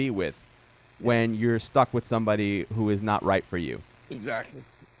meant to be with when you're stuck with somebody who is not right for you? Exactly.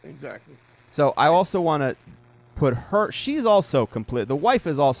 So I also want to put her. She's also complicit. The wife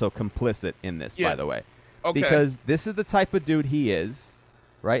is also complicit in this, by the way, because this is the type of dude he is.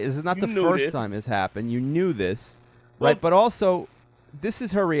 Right? This is not the first time this happened. You knew this, right? But also, this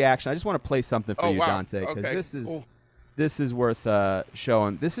is her reaction. I just want to play something for you, Dante, because this is worth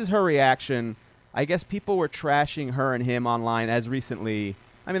showing. This is her reaction. I guess people were trashing her and him online as recently.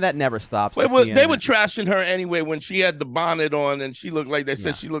 I mean, that never stops. They were trashing her anyway when she had the bonnet on and she looked like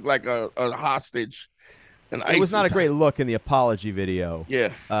she looked like a hostage. It was not a great look in the apology video.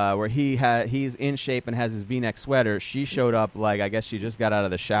 Yeah. Where he's in shape and has his V-neck sweater. She showed up like, I guess she just got out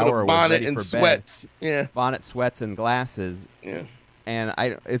of the shower or was ready for sweats. bed. Yeah. Bonnet, sweats, and glasses. Yeah. And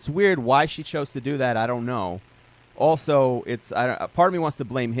it's weird why she chose to do that. I don't know. Also, part of me wants to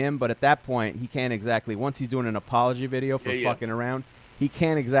blame him, but at that point, he can't exactly. Once he's doing an apology video for fucking around, he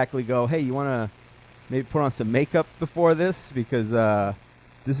can't exactly go, "Hey, you want to maybe put on some makeup before this because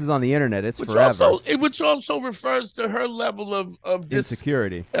this is on the internet. It's forever." Which also refers to her level of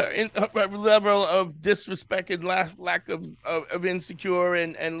insecurity, level of disrespect and lack of insecure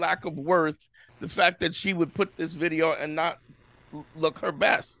and lack of worth. The fact that she would put this video and not look her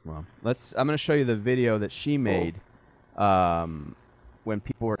best. Well, I'm going to show you the video that she made when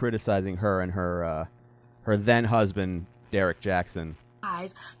people were criticizing her and her then husband Derek Jackson.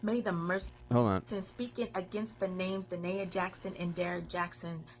 May the mercy. Hold on. Since speaking against the names Danae Jackson and Derek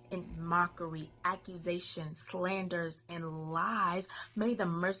Jackson in mockery, accusations, slanders, and lies, may the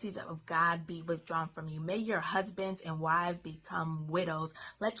mercies of God be withdrawn from you. May your husbands and wives become widows.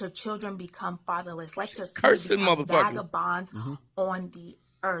 Let your children become fatherless. Let your seed become vagabonds on the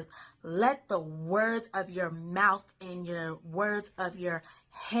earth. Let the words of your mouth and your words of your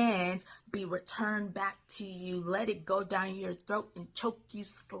hands be returned back to you. Let it go down your throat and choke you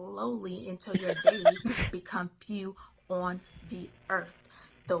slowly until your days become few on the earth.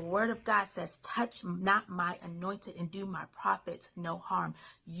 The word of God says, touch not my anointed and do my prophets no harm.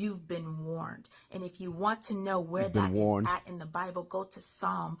 You've been warned. And if you want to know where that is at in the Bible, go to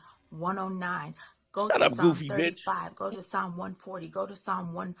Psalm 109. Go to Psalm 35. Go to Psalm 140. Go to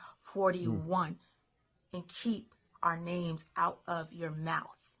Psalm 141. And keep our names out of your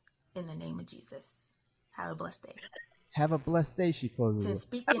mouth in the name of Jesus. Have a blessed day. Have a blessed day, she closes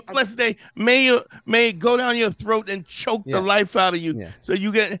it. Have a blessed day. May it go down your throat and choke the life out of you. Yeah. So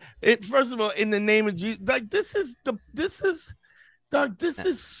you get it. First of all, in the name of Jesus, like this is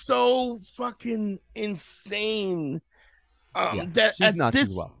so fucking insane. That she's nuts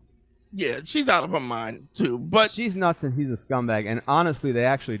as well. Yeah, she's out of her mind too. But she's nuts and he's a scumbag. And honestly, they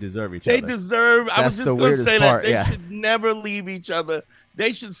actually deserve each other. They deserve. I was just going to say that they should never leave each other.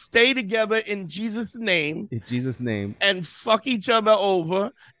 They should stay together in Jesus' name. In Jesus' name. And fuck each other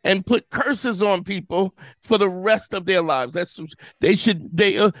over and put curses on people for the rest of their lives.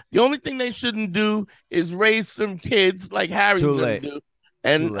 The only thing they shouldn't do is raise some kids like Harry's gonna do.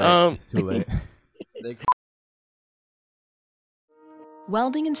 And it's too late.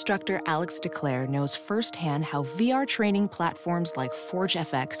 Welding instructor Alex DeClaire knows firsthand how VR training platforms like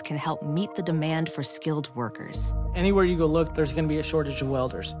ForgeFX can help meet the demand for skilled workers. Anywhere you go look, there's going to be a shortage of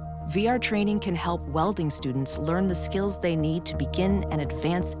welders. VR training can help welding students learn the skills they need to begin and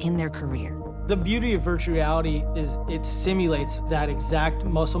advance in their career. The beauty of virtual reality is it simulates that exact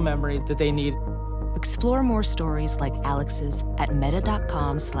muscle memory that they need. Explore more stories like Alex's at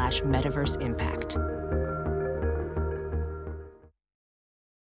meta.com/metaverseimpact.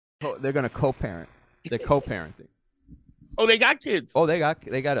 They're going to co-parent. They're co-parenting. Oh, they got kids. Oh, they got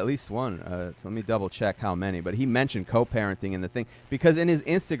at least one. So let me double check how many. But he mentioned co-parenting in the thing because in his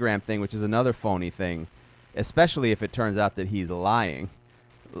Instagram thing, which is another phony thing, especially if it turns out that he's lying.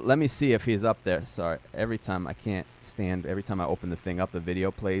 Let me see if he's up there. Sorry, every time I open the thing up, the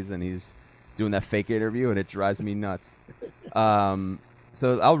video plays and he's doing that fake interview and it drives me nuts.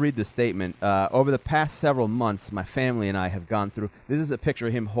 So I'll read the statement. Over the past several months, my family and I have gone through. This is a picture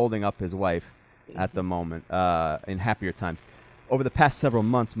of him holding up his wife at the moment in happier times. Over the past several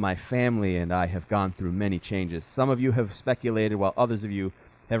months, my family and I have gone through many changes. Some of you have speculated, while others of you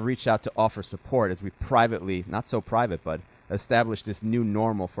have reached out to offer support as we privately, not so private, but establish this new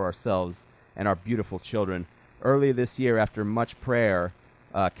normal for ourselves and our beautiful children. Earlier this year, after much prayer,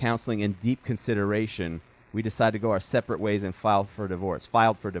 counseling, and deep consideration, we decided to go our separate ways and filed for divorce.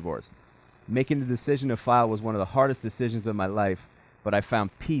 Making the decision to file was one of the hardest decisions of my life, but I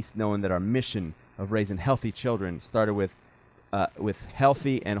found peace knowing that our mission of raising healthy children started with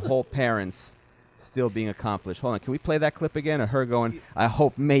healthy and whole parents still being accomplished. Hold on, can we play that clip again of her going, I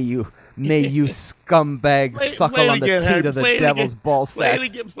hope may you scumbags suckle on the teat of the devil's ball sack.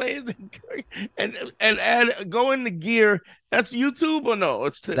 Play it again, and go in the gear. That's YouTube or no?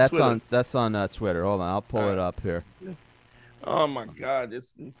 It's that's Twitter. That's on Twitter. Hold on, I'll pull it up here. Oh my God, this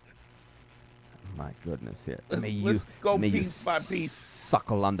is. My goodness, here. Let's go piece by piece.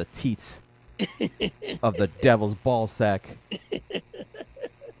 Suckle on the teats of the devil's ball sack.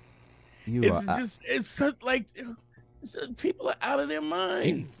 It's such like people are out of their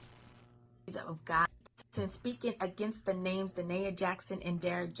minds. Of God, since speaking against the names Danae Jackson and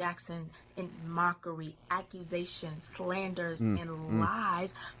Derek Jackson in mockery, accusations, slanders, and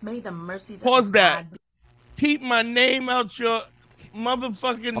lies, may the mercies of God keep my name out your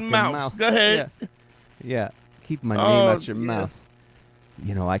motherfucking mouth. Go ahead. Yeah. Keep my name out your mouth.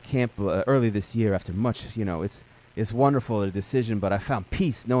 You know, I can't. Early this year, after much, it's wonderful, a decision, but I found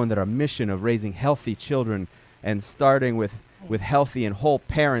peace knowing that our mission of raising healthy children and starting with healthy and whole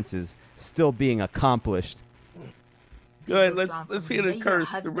parents is still being accomplished. Go ahead, let's hear the curse.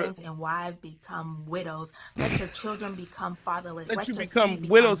 Husbands and wives become widows. Let your children become fatherless. Let you become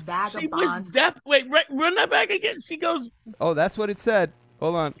widows. She wished death. Wait, run that back again. She goes. Oh, that's what it said.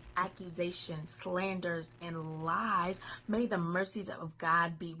 Hold on. Accusations, slanders, and lies. May the mercies of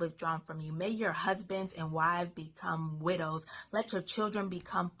God be withdrawn from you. May your husbands and wives become widows. Let your children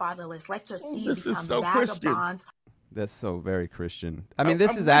become fatherless. Let your seed become vagabonds. That's so very Christian. I mean,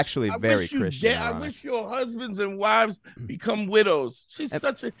 this is actually very Christian. I wish your husbands and wives become widows. She's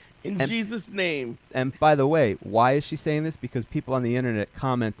in Jesus' name. And by the way, why is she saying this? Because people on the internet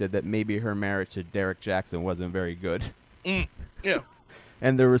commented that maybe her marriage to Derek Jackson wasn't very good. Yeah.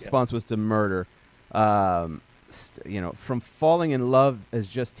 And their response was to murder. From falling in love as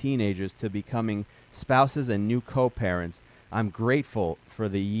just teenagers to becoming spouses and new co-parents, I'm grateful for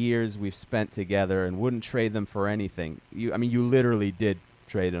the years we've spent together and wouldn't trade them for anything. You literally did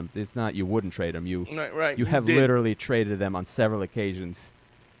trade them. It's not you wouldn't trade them. You have literally traded them on several occasions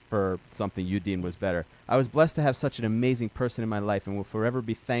for something you deemed was better. I was blessed to have such an amazing person in my life and will forever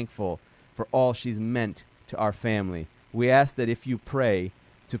be thankful for all she's meant to our family. We ask that if you pray,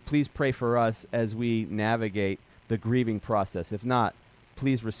 to please pray for us as we navigate the grieving process. If not,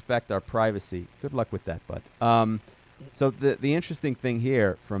 please respect our privacy. Good luck with that, bud. So the interesting thing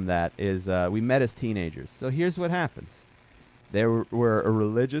here from that is we met as teenagers. So here's what happens. They were a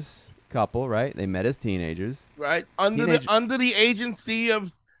religious couple, right? They met as teenagers. Right. Under the agency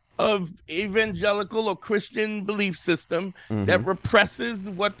of evangelical or Christian belief system that represses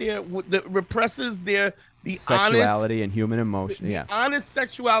the sexuality honest, and human emotion. The honest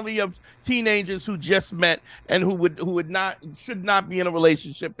sexuality of teenagers who just met and who should not be in a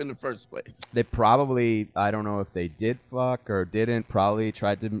relationship in the first place. They probably, I don't know if they did fuck or didn't, probably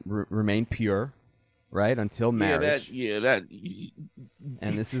tried to remain pure, right, until marriage. And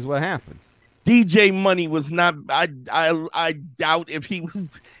this is what happens. DJ Money was not. I doubt if he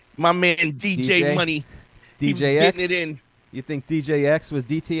was my man. DJ Money. DJ X. Getting it in. You think DJ X was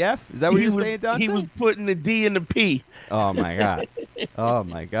DTF? Is that what you're saying, Dante? He was putting the D in the P. Oh, my God. Oh,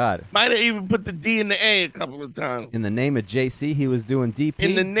 my God. Might have even put the D in the A a couple of times. In the name of JC, he was doing DP?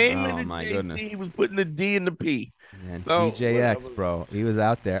 In the name of the my JC, goodness. He was putting the D in the P. And DJ X, bro, he was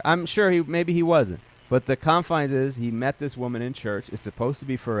out there. I'm sure maybe he wasn't. But the confines is he met this woman in church. It's supposed to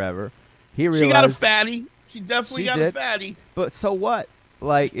be forever. He realized. She got a fatty. She definitely got a fatty. But so what?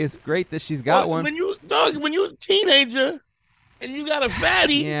 Like, it's great that she's got one. When you're a teenager and you got a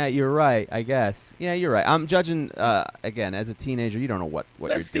fatty. Yeah, you're right, I guess. Yeah, you're right. I'm judging, again, as a teenager, you don't know what you're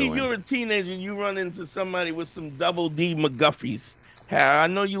doing. Let's see if you're a teenager and you run into somebody with some double D McGuffies. I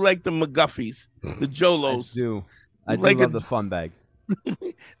know you like the McGuffies, the Jolos. I do love the fun bags.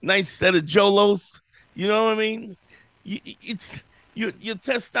 Nice set of Jolos. You know what I mean? Your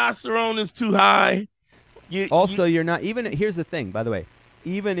testosterone is too high. You're not even. Here's the thing, by the way.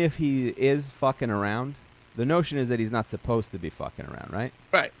 Even if he is fucking around, the notion is that he's not supposed to be fucking around, right?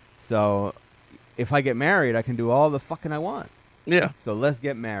 Right. So, if I get married, I can do all the fucking I want. Yeah. So let's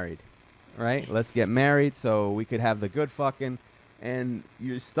get married, right? Let's get married so we could have the good fucking. And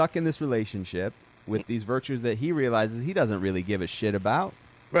you're stuck in this relationship with these virtues that he realizes he doesn't really give a shit about.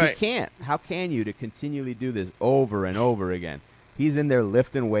 Right. He can't. How can you to continually do this over and over again? He's in there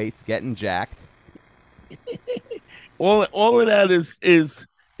lifting weights, getting jacked. All of that is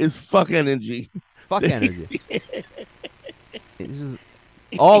fuck energy. Fuck energy. It's just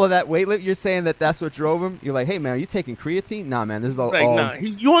all of that weight lift. You're saying that's what drove him? You're like, hey, man, are you taking creatine? Nah, man, this is all. Nah,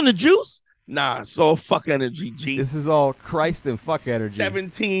 you on the juice? Nah, it's all fuck energy, G. This is all Christ and fuck energy.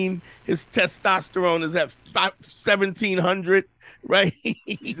 17. His testosterone is at 1,700, right?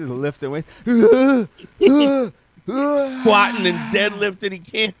 He's just lifting weights. Squatting and deadlifting. He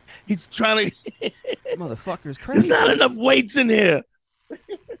can't. He's trying to. This motherfucker is crazy. There's not enough weights in here.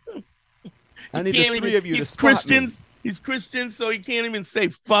 I need the three of you to He's spot Christians. He's Christian, so he can't even say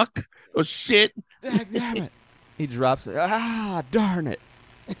fuck or shit. Damn it. He drops it. Ah, darn it.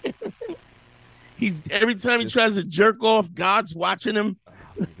 Every time he tries to jerk off, God's watching him. Oh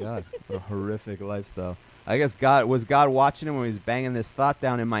my God, what a horrific lifestyle. I guess God was watching him when he was banging this thought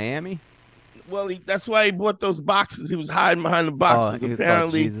down in Miami. Well, that's why he bought those boxes. He was hiding behind the boxes.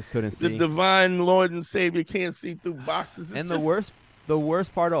 Apparently, Jesus couldn't see. The divine Lord and Savior can't see through boxes. And the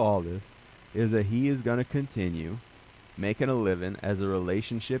worst part of all this is that he is going to continue making a living as a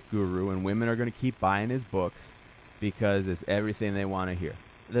relationship guru, and women are going to keep buying his books because it's everything they want to hear.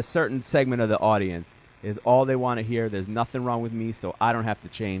 The certain segment of the audience is all they want to hear. There's nothing wrong with me, so I don't have to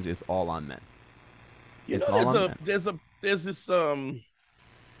change. It's all on men. There's this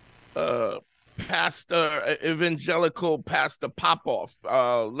pastor, evangelical pastor Popoff,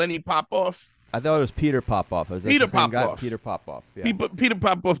 Lenny Popoff. I thought it was Peter Popoff. Peter Popoff. Peter Popoff. Yeah. Peter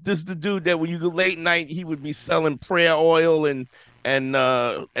Popoff. This is the dude that when you go late night, he would be selling prayer oil and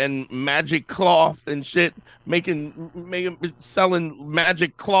magic cloth and shit, selling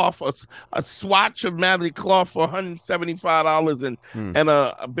magic cloth, a swatch of magic cloth for $175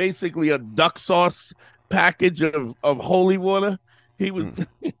 and basically a duck sauce package of holy water. He was.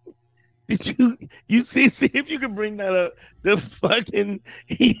 Did you see if you can bring that up?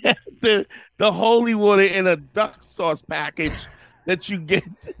 He had the holy water in a duck sauce package that you get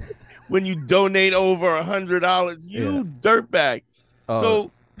when you donate over $100. You dirtbag.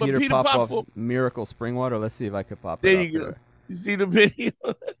 So, Peter Popoff's Miracle Spring Water. Let's see if I could pop it up. There you go. You see the video?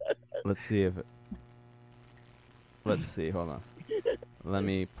 Let's see. Hold on. Let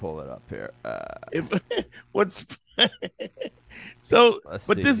me pull it up here.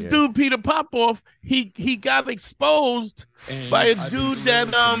 This dude Peter Popoff, he got exposed by a dude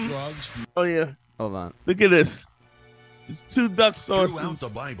that Oh yeah. Hold on. Look at this. It's 2 duck sauces. Throughout the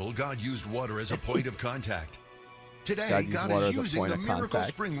Bible, God used water as a point of contact. Today, God is using the Miracle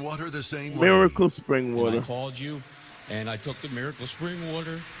Spring Water the same way. Miracle Spring Water. I called you, and I took the Miracle Spring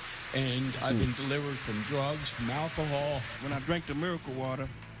Water, and I've been delivered from drugs, from alcohol. When I drank the Miracle Water,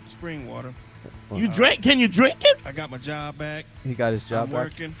 spring water. You drank? Can you drink it? I got my job back. He got his job I'm back.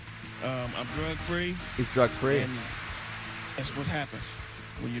 working. I'm drug free. He's drug free. And that's what happens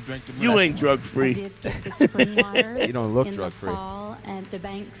when you drink the. You ain't drug free. I did get the spring water. You don't look in drug the free. Fall, and the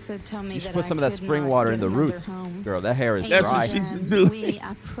banks had told me You should that put some of I that could spring not water get in the another roots. home. Girl, that hair is That's dry. what she should do.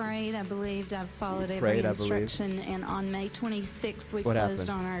 I prayed, I believed, I followed every instruction, and on May 26th, we closed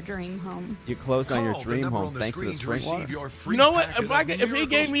on our dream home. You closed on your dream home thanks to the spring water? You know what? If he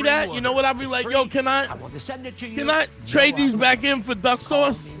gave me that, you know what? I'd be like, yo, can I trade these back in for duck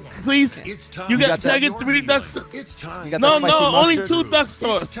sauce? Please? Can I get 3 duck sauce? It's time. No, only 2 duck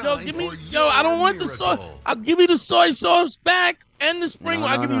sauce. Yo, I don't want the soy. I'll give you the soy sauce back and the spring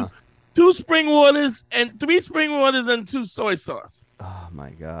water. I'll give you 2 spring waters and 3 spring waters and 2 soy sauce. Oh my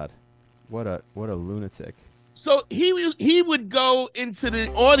God. What a lunatic. So he would go into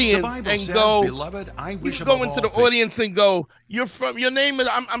the audience and go, Beloved, I wish he would go into the audience and go, your name is,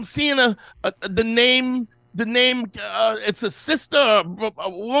 I'm seeing the name, it's a sister, a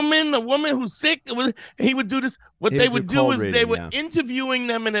woman who's sick. He would do this. What they would do is they were interviewing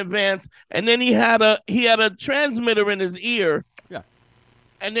them in advance, and then he had a transmitter in his ear. Yeah.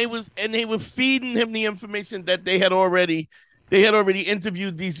 And they were feeding him the information that they had already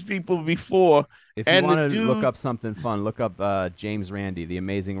interviewed these people before. If you want to look up something fun, look up James Randi, the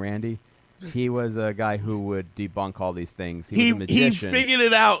Amazing Randi. He was a guy who would debunk all these things. He was a magician. He figured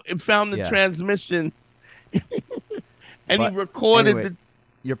it out and found the transmission. And he recorded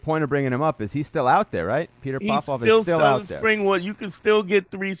your point of bringing him up is he's still out there, right? Peter Popoff is still out there. Spring water. You can still get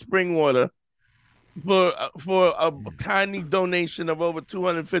 3 spring water for a kindly donation of over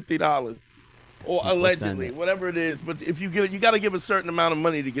 $250, or allegedly, whatever it is. But if you get it, you got to give a certain amount of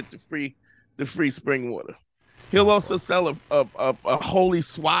money to get the free spring water. He'll also sell a holy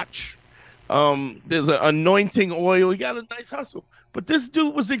swatch. There's an anointing oil. He got a nice hustle. But this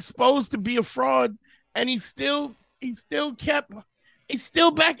dude was exposed to be a fraud, and he's still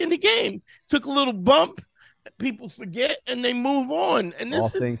back in the game. Took a little bump. People forget and they move on. And all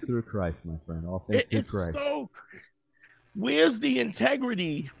things through Christ, my friend. All things through Christ. Where's the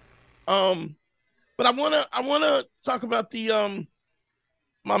integrity? But I wanna talk about the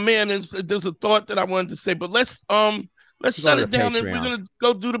my man. There's a thought that I wanted to say, but let's shut it down, and we're gonna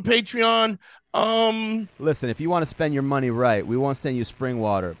go do the Patreon. Listen, if you want to spend your money right, we won't send you spring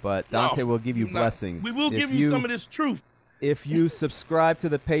water, but Dante will give you blessings. We will give you some of this truth. If you subscribe to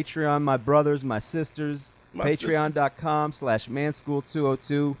the Patreon, my brothers, my sisters,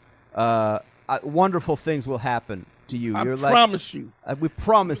 patreon.com/manschool202, wonderful things will happen to you. I promise you. We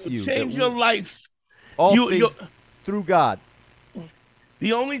promise you. Change your life. All things through God.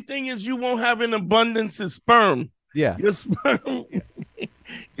 The only thing is you won't have an abundance of sperm. Yeah. Your sperm.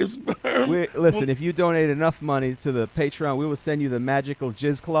 Listen, if you donate enough money to the Patreon, we will send you the magical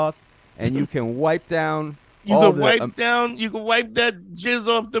jizz cloth, and you can wipe down. You can wipe that jizz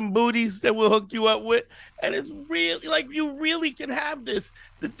off them booties that we'll hook you up with, and it's really like you really can have this.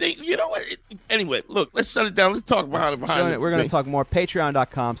 The thing, you know what? Anyway, look, let's shut it down. Let's talk behind it. We're going to talk more.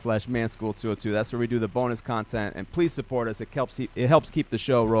 Patreon.com/manschool202. That's where we do the bonus content, and please support us. It helps keep the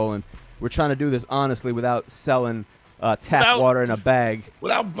show rolling. We're trying to do this honestly without selling tap water in a bag,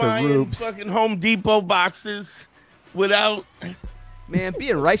 without buying fucking Home Depot boxes, without. Man,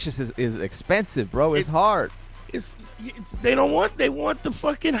 being righteous is expensive, bro. It's hard. They want the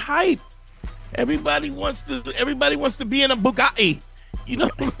fucking hype. Everybody wants to be in a Bugatti. You know,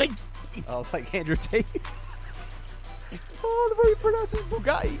 like Andrew Tate. The way you pronounce it,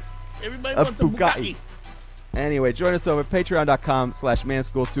 Bugatti. Everybody wants a Bugatti. Anyway, join us over at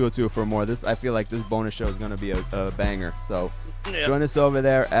patreon.com/manschool202 for more. I feel like this bonus show is going to be a banger. So join us over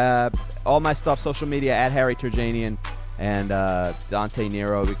there. All my stuff, social media, at Harry Turjanian. And Dante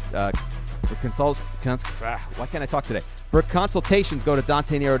Nero. Why can't I talk today? For consultations, go to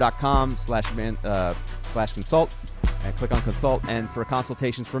dantenero.com/consult and click on consult. And for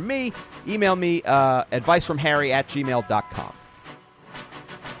consultations from me, email me advicefromharry@gmail.com.